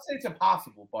not. I'm not saying it's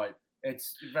impossible, but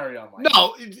it's very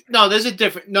unlikely. No, there's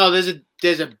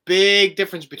a big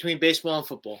difference between baseball and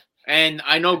football. And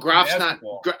I know Graf's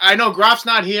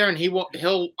not here, and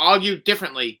he'll argue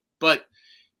differently. But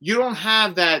you don't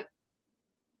have that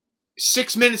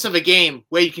 6 minutes of a game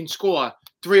where you can score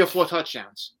 3 or 4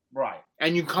 touchdowns, right?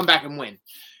 And you come back and win.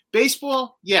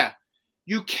 Baseball,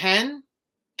 you can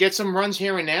get some runs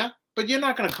here and there, but you're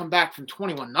not going to come back from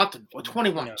 21-0 or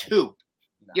 21-2.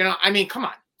 No. I mean, come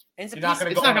on. You're not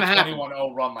going to go on a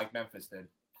 21-0 run like Memphis did.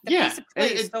 The piece of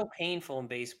play is so painful in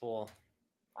baseball.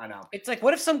 I know. It's like,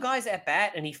 what if some guy's at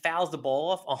bat and he fouls the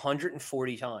ball off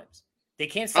 140 times? They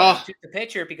can't substitute the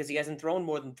pitcher because he hasn't thrown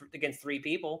more than against 3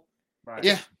 people. Right.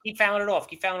 Yeah. Keep fouling it off.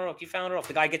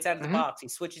 The guy gets out of the box. He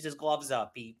switches his gloves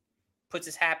up. He puts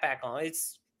his hat back on.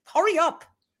 Hurry up.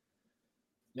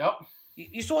 Yep.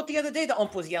 You saw it the other day. The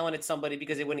ump was yelling at somebody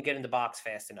because they wouldn't get in the box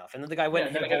fast enough. And then the guy went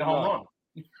and hit a home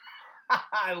run.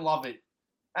 I love it.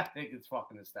 I think it's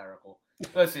fucking hysterical.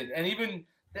 Listen, and even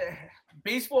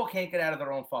baseball can't get out of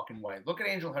their own fucking way. Look at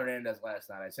Angel Hernandez last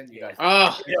night. I sent you guys.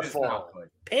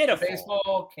 Pitiful.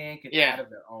 Baseball can't get out of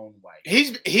their own way.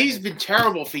 He's been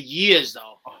terrible for years,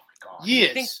 though. Oh my god.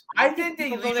 Years. I think they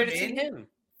go there to see him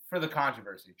for the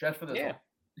controversy, just for the. Yeah.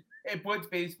 It puts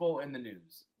baseball in the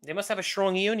news. They must have a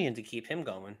strong union to keep him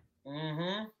going.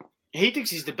 Mm-hmm. He thinks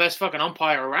he's the best fucking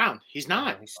umpire around. He's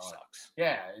not. He sucks.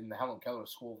 Yeah, in the Helen Keller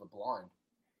School of the Blind.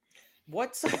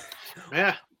 What's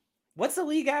the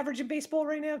league average in baseball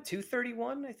right now?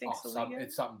 231, I think.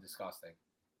 It's something disgusting.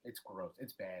 It's gross.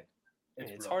 It's bad.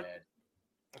 It's hard. Bad.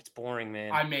 It's boring,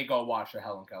 man. I may go watch the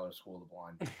Helen Keller School of the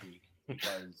Blind this week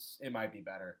because it might be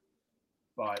better.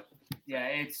 But yeah,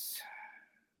 it's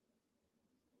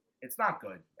not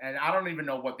good, and I don't even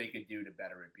know what they could do to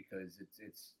better it because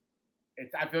it's.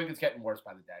 I feel like it's getting worse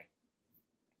by the day.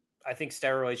 I think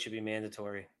steroids should be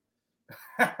mandatory.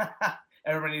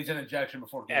 Everybody needs an injection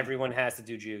before games. Everyone has to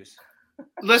do juice.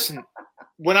 Listen,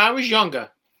 when I was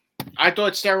younger, I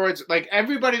thought steroids, like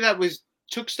everybody that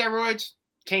took steroids,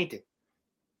 tainted.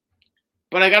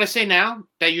 But I got to say now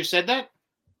that you said that,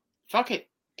 fuck it.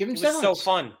 Give them steroids. It was so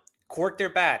fun. Cork their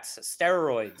bats,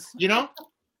 steroids.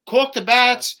 Cork the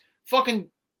bats, fucking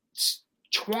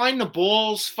twine the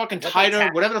balls fucking tighter,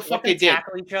 whatever the fuck they did.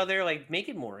 Tackle each other, like make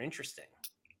it more interesting.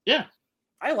 Yeah.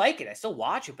 I like it. I still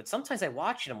watch it, but sometimes I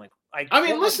watch it. I'm like,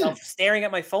 listen, staring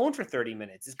at my phone for 30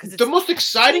 minutes. It's the most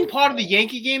exciting part of the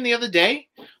Yankee game the other day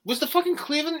was the fucking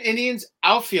Cleveland Indians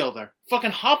outfielder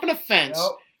fucking hopping a fence,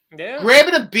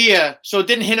 grabbing a beer so it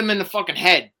didn't hit him in the fucking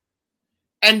head,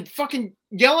 and fucking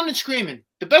yelling and screaming.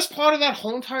 The best part of that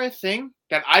whole entire thing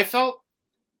that I felt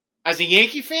as a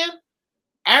Yankee fan,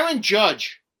 Aaron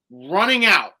Judge running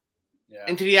out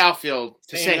into the outfield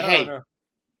to say, hey,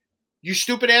 you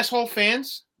stupid asshole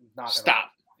fans,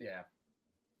 stop. Yeah.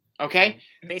 Okay?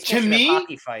 To me,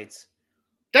 hockey fights.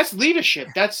 That's leadership.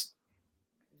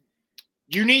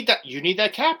 You need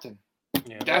that captain.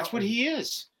 Yeah. That's what he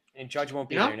is. And Judge won't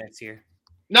be there next year.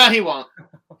 No, he won't.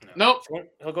 Nope.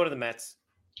 He'll go to the Mets.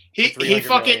 He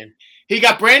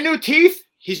got brand new teeth.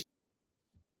 He's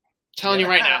telling you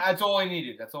right now. That's all I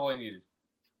needed.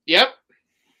 Yep.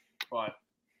 But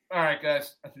all right,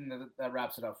 guys. I think that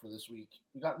wraps it up for this week.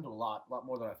 We got into a lot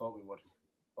more than I thought we would.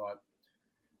 But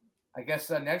I guess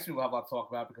next week we'll have a lot to talk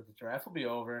about because the draft will be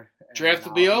over. Draft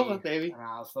will be over, baby. And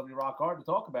I'll still be rock hard to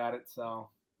talk about it. So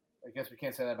I guess we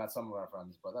can't say that about some of our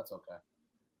friends, but that's okay.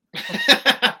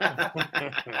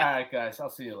 All right, guys. I'll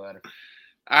see you later.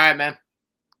 All right, man.